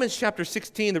 Romans chapter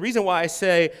 16, the reason why I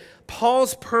say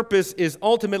Paul's purpose is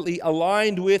ultimately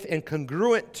aligned with and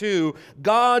congruent to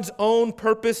God's own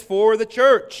purpose for the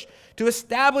church, to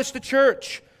establish the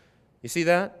church. You see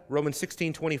that? Romans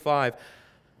 16:25.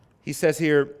 He says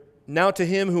here, now to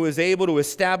him who is able to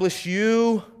establish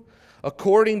you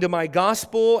according to my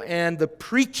gospel and the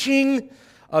preaching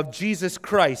of Jesus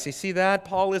Christ. You see that?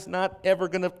 Paul is not ever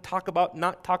going to talk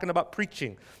about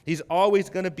preaching. He's always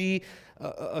going to be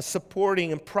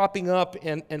supporting and propping up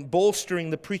and bolstering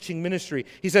the preaching ministry.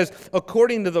 He says,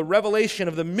 according to the revelation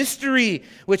of the mystery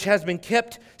which has been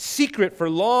kept secret for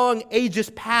long ages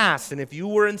past. And if you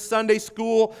were in Sunday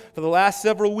school for the last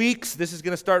several weeks, this is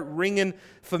going to start ringing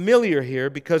familiar here,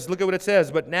 because look at what it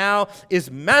says. But now is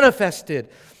manifested,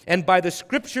 and by the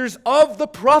scriptures of the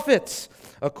prophets,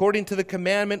 according to the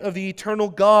commandment of the eternal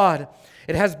God,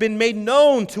 it has been made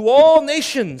known to all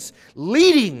nations,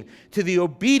 leading to the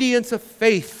obedience of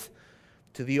faith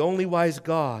to the only wise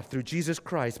God, through Jesus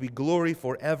Christ, be glory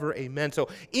forever. Amen. So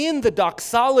in the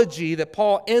doxology that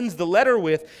Paul ends the letter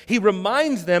with, he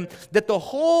reminds them that the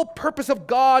whole purpose of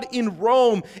God in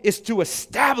Rome is to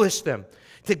establish them,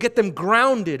 to get them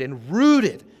grounded and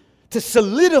rooted, to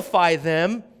solidify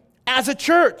them as a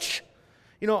church.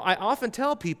 You know, I often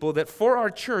tell people that for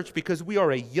our church, because we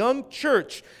are a young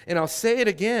church, and I'll say it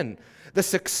again, the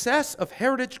success of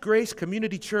Heritage Grace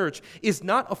Community Church is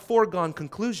not a foregone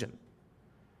conclusion.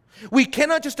 We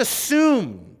cannot just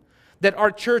assume that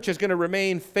our church is going to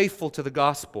remain faithful to the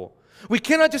gospel. We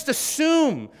cannot just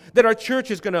assume that our church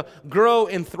is going to grow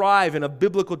and thrive in a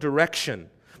biblical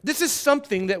direction. This is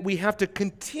something that we have to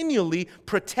continually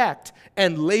protect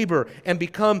and labor and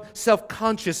become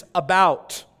self-conscious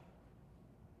about.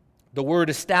 The word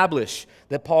establish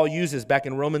that Paul uses back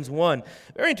in Romans 1,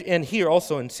 and here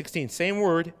also in 16, same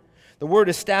word, the word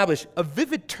establish, a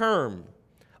vivid term,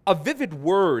 a vivid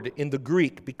word in the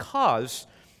Greek, because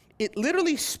it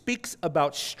literally speaks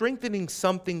about strengthening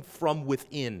something from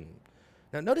within.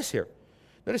 Now notice here,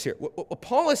 what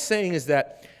Paul is saying is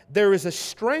that there is a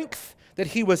strength that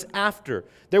he was after.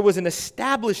 There was an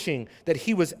establishing that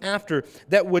he was after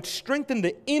that would strengthen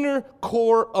the inner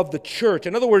core of the church.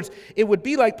 In other words, it would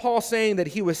be like Paul saying that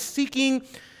he was seeking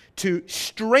to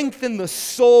strengthen the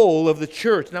soul of the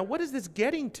church. Now, what is this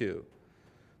getting to?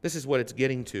 This is what it's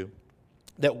getting to.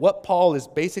 That what Paul is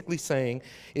basically saying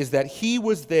is that he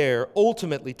was there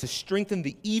ultimately to strengthen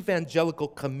the evangelical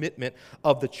commitment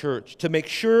of the church, to make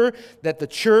sure that the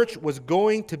church was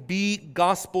going to be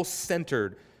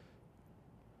gospel-centered.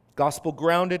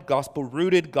 Gospel-grounded,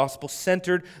 gospel-rooted,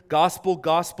 gospel-centered, gospel,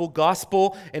 gospel,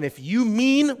 gospel. And if you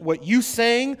mean what you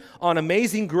sang on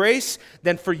Amazing Grace,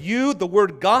 then for you, the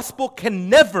word gospel can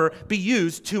never be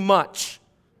used too much.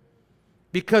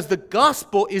 Because the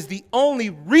gospel is the only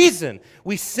reason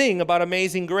we sing about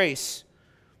Amazing Grace.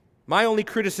 My only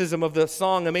criticism of the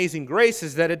song Amazing Grace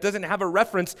is that it doesn't have a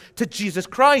reference to Jesus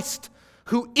Christ,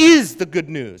 who is the good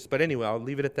news. But anyway, I'll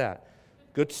leave it at that.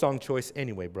 Good song choice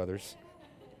anyway, brothers.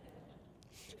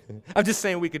 I'm just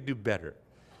saying we could do better,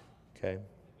 okay?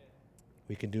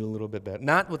 We can do a little bit better.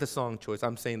 Not with the song choice.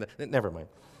 I'm saying that, never mind.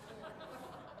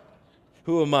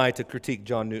 Who am I to critique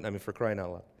John Newton? I mean, for crying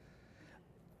out loud.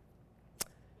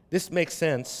 This makes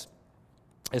sense,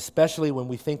 especially when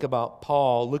we think about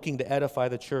Paul looking to edify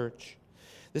the church.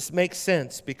 This makes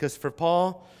sense because for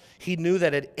Paul, he knew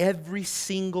that at every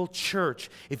single church,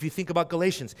 if you think about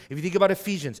Galatians, if you think about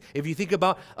Ephesians, if you think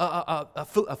about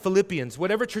Philippians,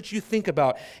 whatever church you think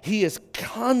about, he is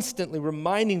constantly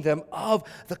reminding them of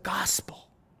the gospel.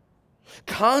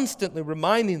 Constantly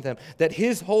reminding them that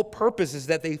his whole purpose is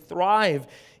that they thrive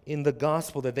in the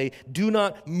gospel, that they do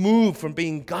not move from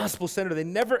being gospel-centered. They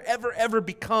never, ever, ever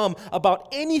become about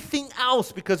anything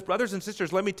else. Because, brothers and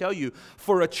sisters, let me tell you,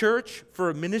 for a church, for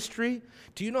a ministry,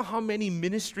 do you know how many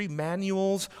ministry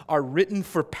manuals are written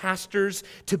for pastors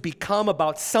to become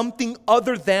about something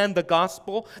other than the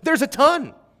gospel? There's a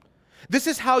ton. This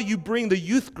is how you bring the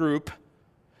youth group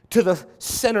to the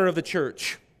center of the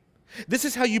church. This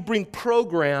is how you bring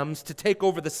programs to take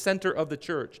over the center of the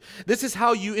church. This is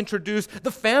how you introduce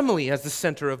the family as the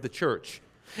center of the church.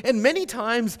 And many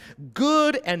times,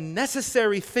 good and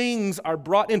necessary things are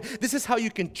brought in. This is how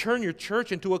you can turn your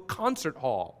church into a concert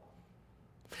hall.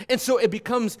 And so it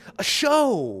becomes a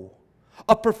show,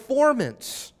 a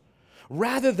performance,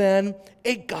 rather than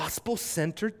a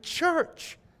gospel-centered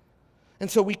church. And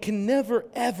so we can never,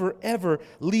 ever, ever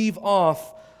leave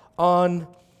off on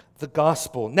the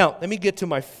gospel. Now, let me get to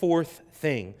my fourth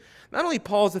thing. Not only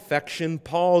Paul's affection,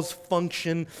 Paul's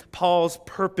function, Paul's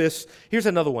purpose. Here's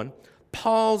another one.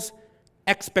 Paul's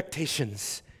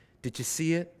expectations. Did you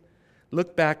see it?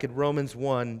 Look back at Romans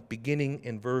 1, beginning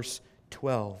in verse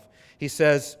 12. He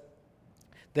says,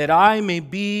 that I may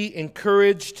be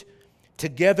encouraged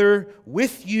together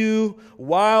with you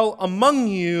while among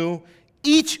you,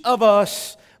 each of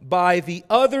us by the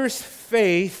other's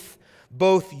faith,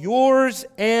 both yours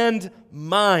and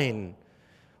mine.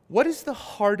 What is the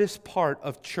hardest part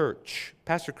of church?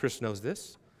 Pastor Chris knows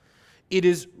this. It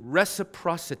is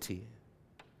reciprocity.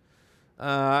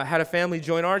 I had a family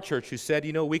join our church who said,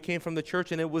 we came from the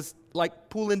church and it was like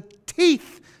pulling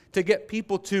teeth to get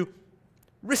people to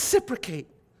reciprocate.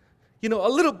 A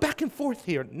little back and forth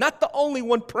here. Not the only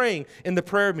one praying in the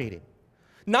prayer meeting.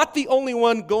 Not the only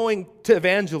one going to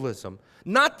evangelism.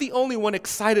 Not the only one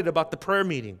excited about the prayer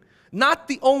meeting. Not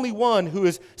the only one who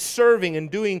is serving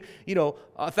and doing,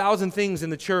 1,000 things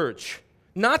in the church.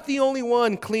 Not the only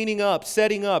one cleaning up,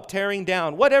 setting up, tearing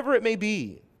down, whatever it may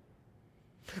be.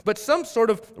 But some sort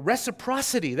of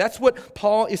reciprocity. That's what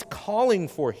Paul is calling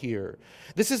for here.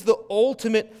 This is the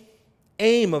ultimate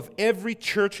aim of every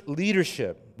church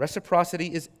leadership.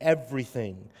 Reciprocity is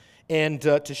everything. And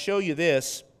to show you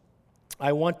this,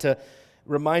 I want to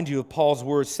remind you of Paul's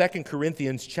words, 2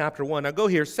 Corinthians chapter 1. Now go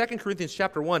here, 2 Corinthians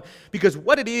chapter 1, because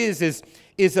what it is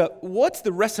what's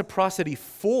the reciprocity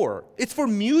for? It's for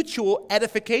mutual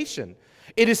edification.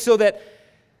 It is so that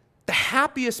the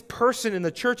happiest person in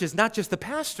the church is not just the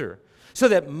pastor, so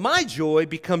that my joy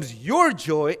becomes your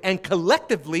joy, and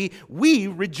collectively we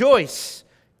rejoice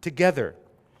together.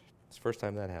 It's the first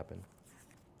time that happened.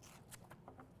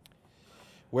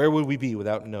 Where would we be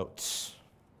without notes?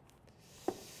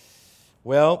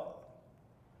 Well,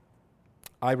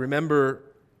 I remember,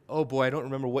 I don't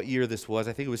remember what year this was.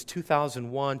 I think it was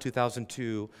 2001,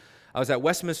 2002. I was at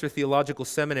Westminster Theological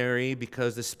Seminary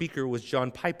because the speaker was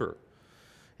John Piper.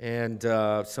 And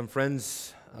some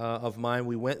friends of mine,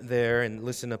 we went there and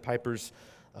listened to Piper's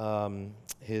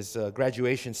his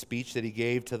graduation speech that he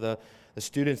gave to the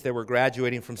students that were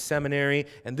graduating from seminary.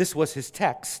 And this was his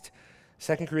text,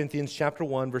 2 Corinthians chapter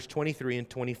 1, verse 23 and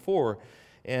 24.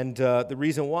 And the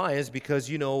reason why is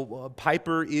because,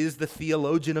 Piper is the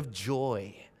theologian of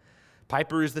joy.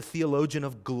 Piper is the theologian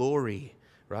of glory,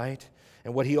 right?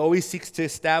 And what he always seeks to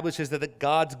establish is that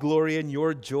God's glory and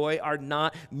your joy are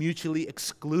not mutually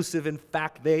exclusive. In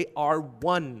fact, they are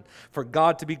one. For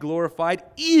God to be glorified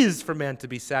is for man to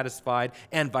be satisfied,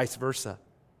 and vice versa.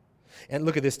 And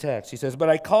look at this text. He says, but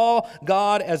I call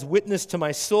God as witness to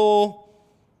my soul.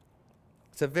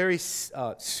 It's a very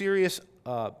serious,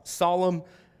 solemn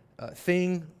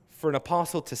thing for an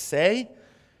apostle to say.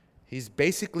 He's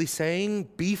basically saying,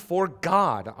 before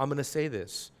God, I'm going to say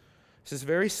this. This is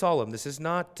very solemn. This is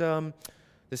not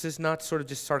sort of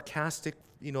just sarcastic,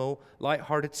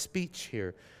 lighthearted speech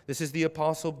here. This is the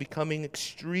apostle becoming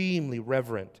extremely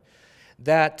reverent.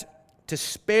 That to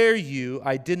spare you,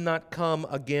 I did not come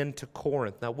again to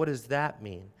Corinth. Now, what does that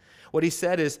mean? What he's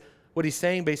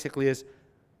saying basically is,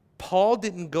 Paul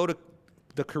didn't go to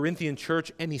the Corinthian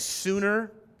church any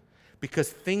sooner because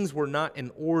things were not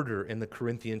in order in the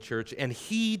Corinthian church, and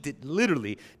he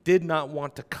literally did not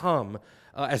want to come,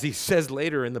 as he says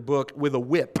later in the book, with a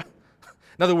whip.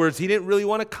 In other words, he didn't really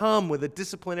want to come with a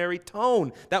disciplinary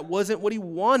tone. That wasn't what he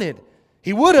wanted.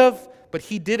 He would have, but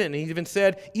he didn't. And he even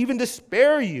said, even to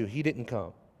spare you, he didn't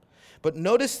come. But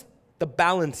notice the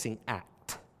balancing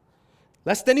act.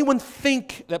 Lest anyone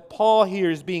think that Paul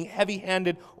here is being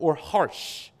heavy-handed or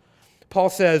harsh. Paul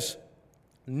says,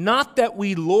 not that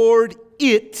we lord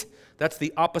it, that's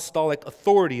the apostolic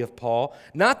authority of Paul,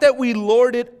 not that we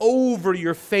lord it over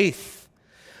your faith,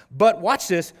 but watch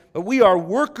this, but we are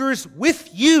workers with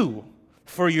you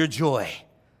for your joy.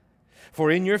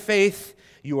 For in your faith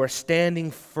you are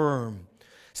standing firm.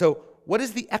 So what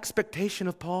is the expectation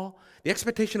of Paul? The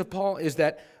expectation of Paul is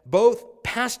that both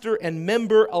pastor and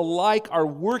member alike are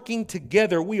working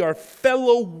together. We are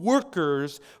fellow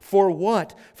workers for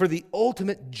what? For the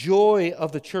ultimate joy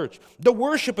of the church, the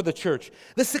worship of the church,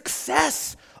 the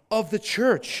success of the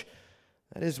church.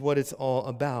 That is what it's all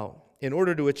about. In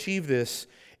order to achieve this,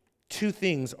 two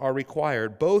things are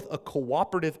required, both a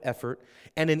cooperative effort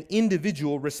and an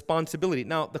individual responsibility.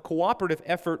 Now, the cooperative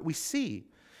effort we see,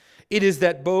 it is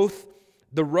that both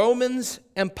the Romans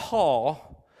and Paul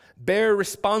bear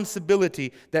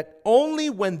responsibility that only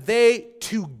when they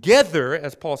together,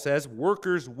 as Paul says,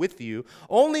 workers with you,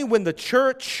 only when the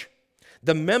church,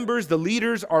 The members, the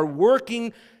leaders are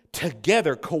working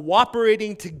together,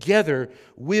 cooperating together,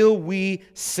 will we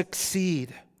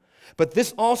succeed. But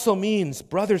this also means,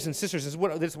 brothers and sisters, this is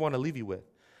what I just want to leave you with.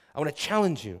 I want to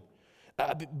challenge you.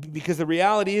 Because the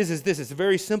reality is this, it's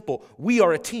very simple. We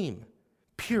are a team,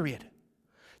 period.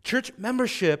 Church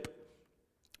membership,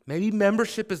 maybe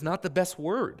membership is not the best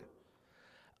word.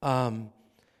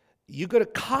 You go to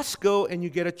Costco and you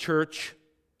get a church,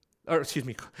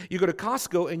 you go to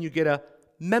Costco and you get a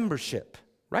membership,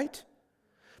 right?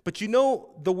 But you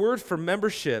know the word for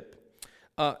membership,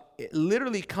 it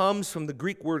literally comes from the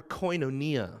Greek word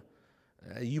koinonia.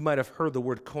 You might have heard the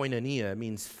word koinonia. It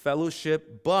means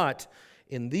fellowship, but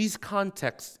in these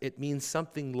contexts, it means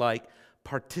something like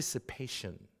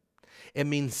participation. It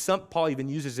means Paul even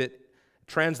uses it,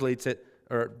 translates it,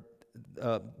 or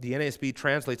the NASB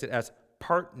translates it as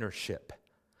partnership.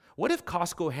 What if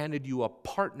Costco handed you a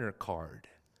partner card?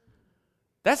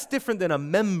 That's different than a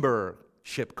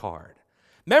membership card.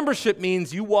 Membership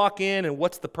means you walk in and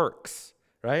what's the perks,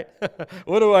 right?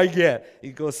 What do I get?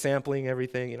 You go sampling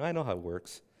everything. I know how it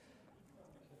works.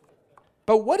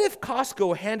 But what if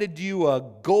Costco handed you a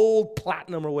gold,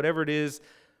 platinum, or whatever it is,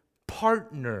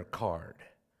 partner card?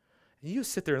 And you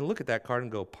sit there and look at that card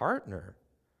and go, partner?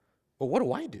 Well, what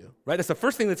do I do? Right? That's the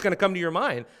first thing that's going to come to your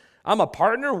mind. I'm a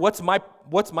partner. What's my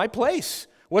place?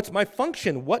 What's my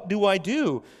function? What do I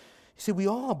do? You see, we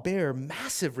all bear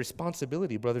massive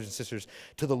responsibility, brothers and sisters,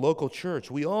 to the local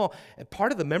church.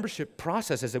 Part of the membership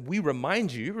process is that we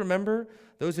remind you remember,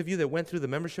 those of you that went through the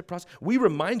membership process, we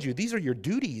remind you, these are your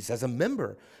duties as a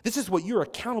member. This is what you're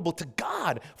accountable to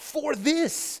God for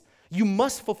this. You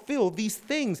must fulfill these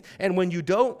things. And when you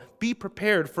don't, be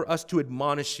prepared for us to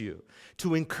admonish you,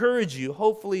 to encourage you,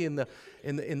 hopefully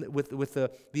with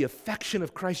the affection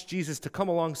of Christ Jesus to come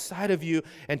alongside of you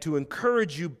and to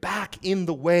encourage you back in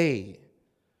the way.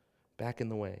 Back in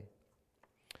the way.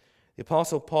 The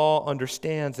Apostle Paul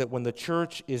understands that when the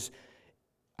church is,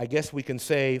 I guess we can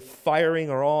say, firing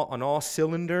on all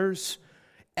cylinders,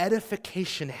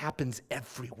 edification happens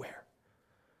everywhere.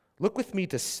 Look with me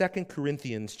to 2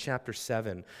 Corinthians chapter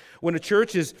 7. When a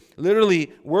church is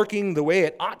literally working the way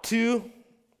it ought to,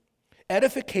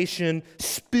 edification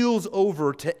spills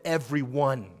over to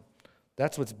everyone.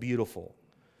 That's what's beautiful.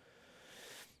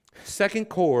 2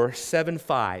 Cor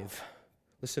 7:5.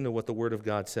 Listen to what the Word of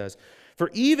God says. For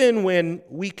even when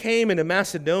we came into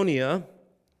Macedonia,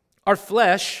 our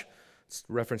flesh, it's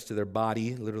a reference to their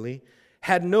body, literally,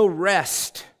 had no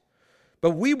rest.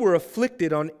 But we were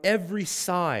afflicted on every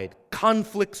side,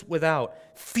 conflicts without,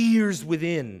 fears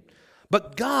within.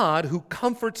 But God, who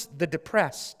comforts the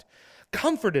depressed,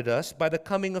 comforted us by the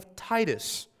coming of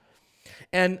Titus.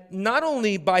 And not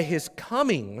only by his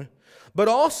coming, but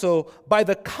also by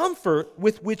the comfort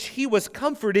with which he was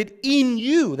comforted in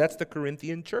you. That's the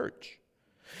Corinthian church.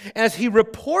 As he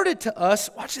reported to us,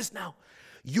 watch this now,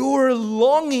 your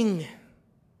longing,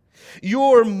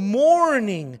 your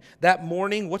mourning. That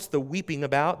mourning, what's the weeping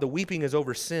about? The weeping is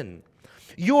over sin.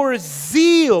 Your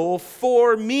zeal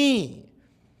for me,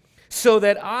 so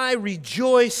that I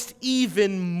rejoiced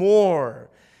even more.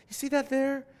 You see that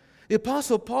there? The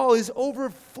Apostle Paul is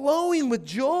overflowing with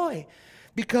joy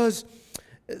because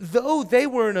though they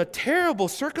were in a terrible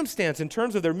circumstance in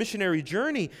terms of their missionary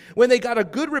journey, when they got a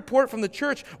good report from the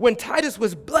church, when Titus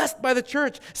was blessed by the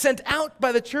church, sent out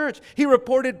by the church, he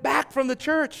reported back from the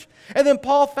church. And then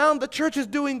Paul found the church is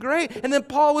doing great, and then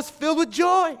Paul was filled with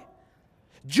joy.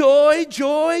 Joy,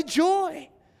 joy, joy.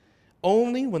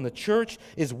 Only when the church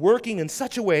is working in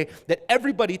such a way that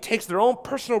everybody takes their own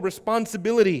personal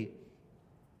responsibility.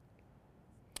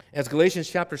 As Galatians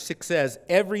chapter 6 says,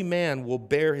 every man will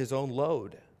bear his own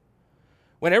load.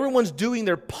 When everyone's doing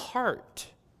their part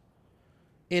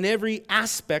in every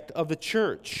aspect of the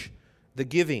church, the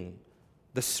giving,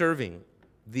 the serving,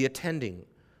 the attending,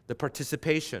 the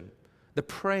participation, the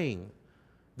praying,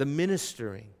 the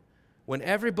ministering, when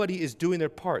everybody is doing their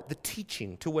part, the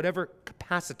teaching to whatever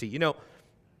capacity. You know,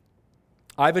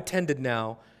 I've attended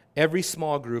now every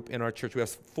small group in our church. We have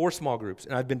 4 small groups,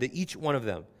 and I've been to each one of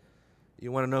them.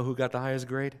 You want to know who got the highest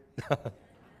grade?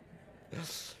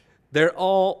 They're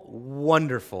all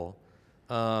wonderful.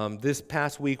 This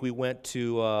past week, we went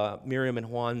to Miriam and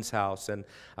Juan's house, and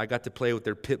I got to play with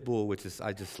their pit bull, which is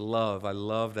I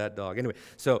love that dog. Anyway,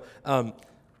 so,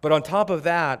 but on top of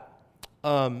that,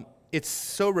 it's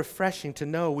so refreshing to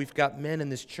know we've got men in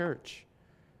this church.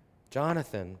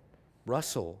 Jonathan,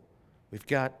 Russell, we've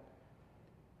got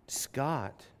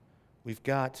Scott, we've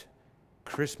got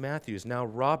Chris Matthews, now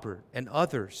Robert, and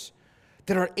others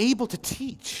that are able to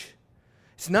teach.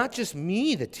 It's not just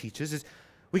me that teaches.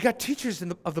 We got teachers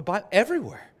of the Bible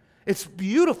everywhere. It's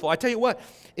beautiful. I tell you what,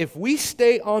 if we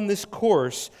stay on this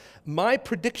course, my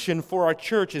prediction for our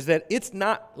church is that it's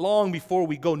not long before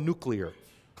we go nuclear.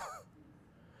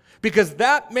 Because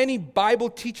that many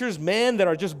Bible teachers, man, that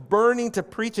are just burning to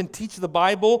preach and teach the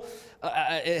Bible,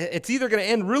 it's either going to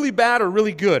end really bad or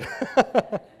really good.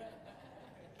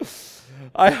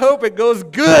 I hope it goes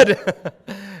good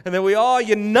and that we all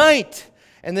unite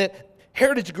and that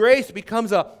Heritage Grace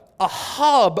becomes a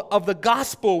hub of the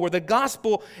gospel, where the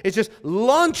gospel is just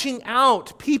launching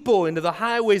out people into the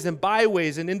highways and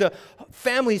byways and into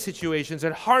family situations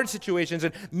and hard situations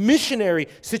and missionary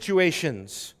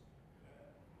situations.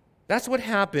 That's what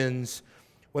happens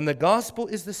when the gospel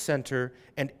is the center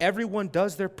and everyone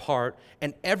does their part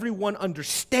and everyone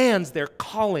understands their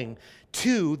calling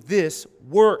to this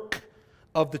work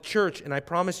of the church. And I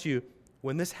promise you,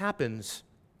 when this happens,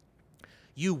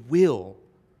 you will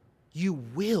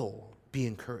be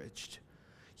encouraged.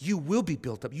 You will be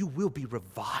built up. You will be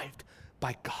revived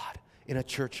by God in a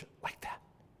church like that.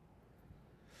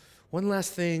 One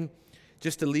last thing,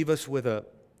 just to leave us with an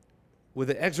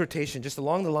exhortation, just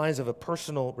along the lines of a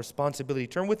personal responsibility.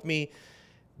 Turn with me.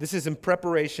 This is in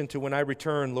preparation to when I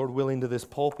return, Lord willing, to this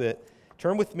pulpit.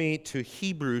 Turn with me to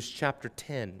Hebrews chapter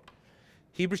 10.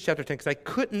 Hebrews chapter 10, because I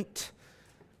couldn't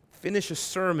finish a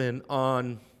sermon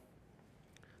on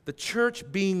the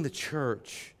church being the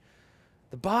church,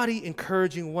 the body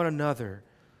encouraging one another,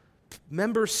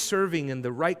 members serving in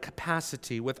the right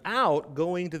capacity without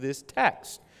going to this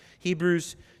text.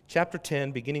 Hebrews chapter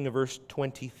 10, beginning of verse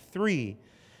 23.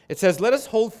 It says, "Let us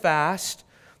hold fast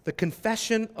the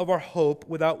confession of our hope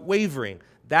without wavering."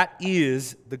 That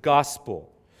is the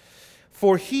gospel.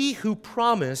 "For he who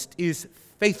promised is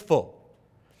faithful.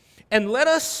 And let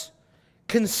us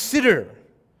consider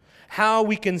how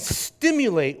we can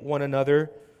stimulate one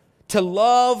another to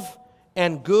love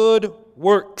and good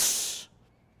works,"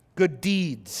 good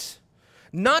deeds,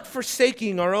 "not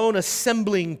forsaking our own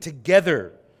assembling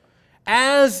together,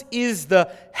 as is the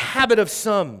habit of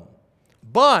some,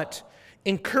 but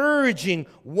encouraging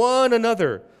one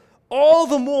another, all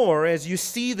the more as you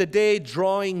see the day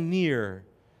drawing near."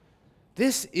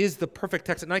 This is the perfect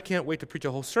text, and I can't wait to preach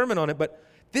a whole sermon on it, but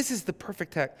this is the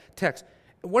perfect text.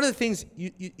 One of the things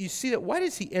you see that, why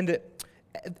does he end it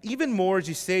even more as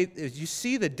you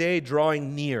see the day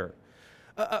drawing near?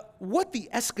 What the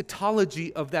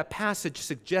eschatology of that passage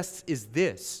suggests is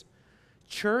this: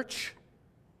 church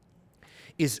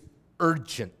is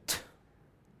urgent.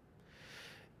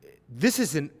 This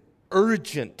is an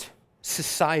urgent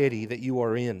society that you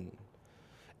are in.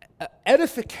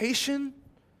 Edification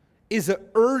is an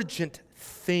urgent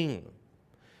thing.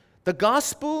 The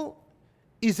gospel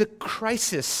is a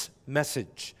crisis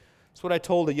message. That's what I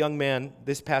told a young man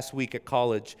this past week at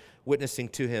college, witnessing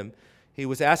to him. He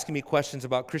was asking me questions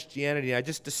about Christianity. I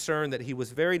just discerned that he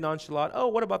was very nonchalant. "Oh,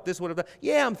 what about this? What about that?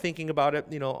 Yeah, I'm thinking about it,"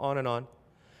 on and on.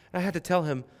 And I had to tell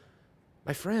him,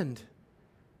 "My friend,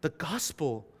 the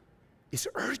gospel is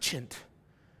urgent.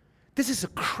 This is a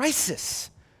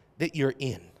crisis that you're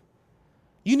in.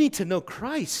 You need to know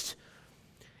Christ.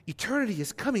 Eternity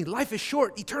is coming. Life is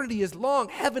short. Eternity is long.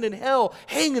 Heaven and hell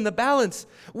hang in the balance."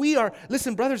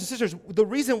 Listen, brothers and sisters, the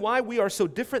reason why we are so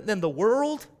different than the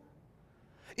world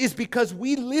is because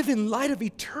we live in light of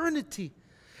eternity.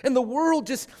 And the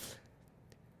world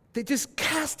they just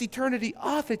cast eternity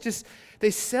off.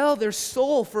 They sell their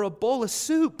soul for a bowl of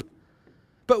soup.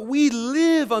 But we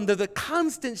live under the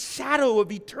constant shadow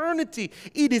of eternity.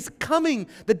 It is coming.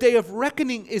 The day of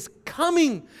reckoning is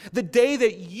coming. The day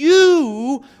that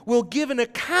you will give an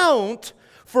account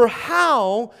for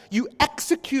how you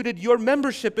executed your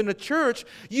membership in a church.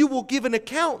 You will give an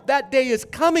account. That day is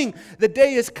coming. The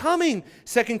day is coming.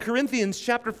 2 Corinthians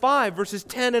chapter 5, verses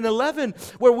 10 and 11,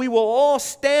 where we will all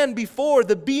stand before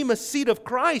the bema seat of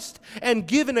Christ and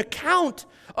give an account.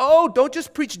 Oh, don't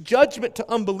just preach judgment to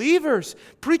unbelievers.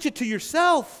 Preach it to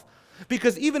yourself.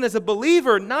 Because even as a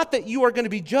believer, not that you are going to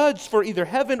be judged for either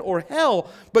heaven or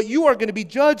hell, but you are going to be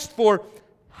judged for,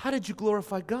 how did you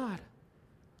glorify God?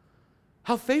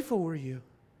 How faithful were you?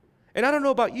 And I don't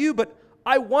know about you, but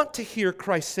I want to hear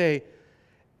Christ say,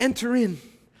 "Enter in,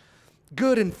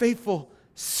 good and faithful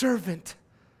servant."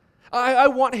 I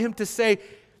want him to say,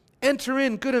 "Enter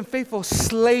in, good and faithful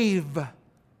slave."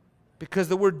 Because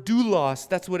the word doulos,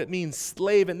 that's what it means,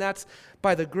 slave. And that's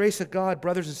by the grace of God,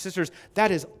 brothers and sisters, that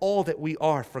is all that we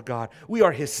are for God. We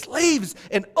are his slaves.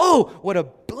 And oh, what a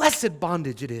blessed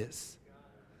bondage it is.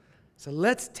 So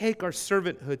let's take our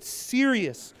servanthood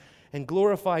serious and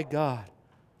glorify God.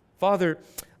 Father,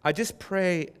 I just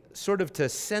pray sort of to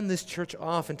send this church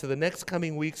off into the next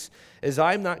coming weeks, as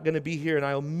I'm not going to be here and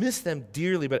I'll miss them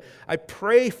dearly, but I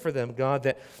pray for them, God,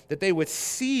 that they would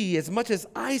see as much as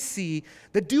I see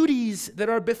the duties that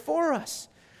are before us.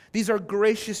 These are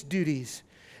gracious duties.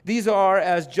 These are,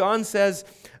 as John says,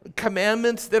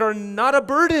 commandments that are not a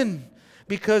burden,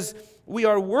 because we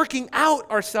are working out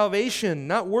our salvation,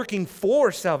 not working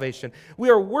for salvation. We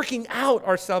are working out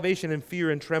our salvation in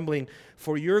fear and trembling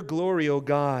for your glory, O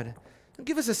God.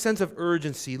 Give us a sense of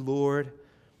urgency, Lord.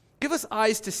 Give us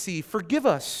eyes to see. Forgive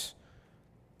us.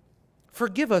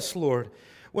 Forgive us, Lord,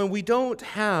 when we don't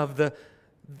have the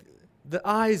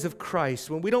eyes of Christ,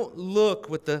 when we don't look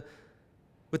with the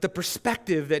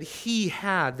perspective that he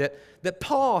had, that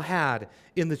Paul had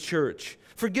in the church.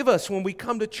 Forgive us when we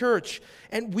come to church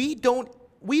and we don't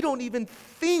even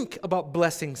think about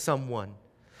blessing someone.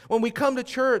 When we come to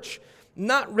church,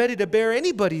 not ready to bear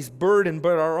anybody's burden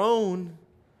but our own.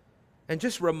 And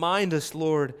just remind us,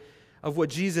 Lord, of what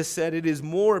Jesus said, it is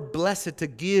more blessed to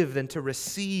give than to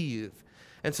receive.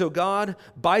 And so, God,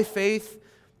 by faith,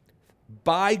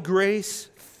 by grace,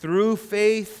 through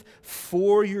faith,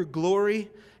 for your glory,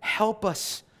 help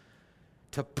us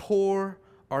to pour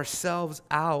ourselves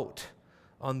out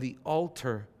on the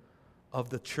altar of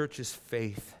the church's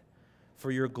faith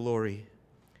for your glory.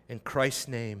 In Christ's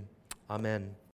name, amen.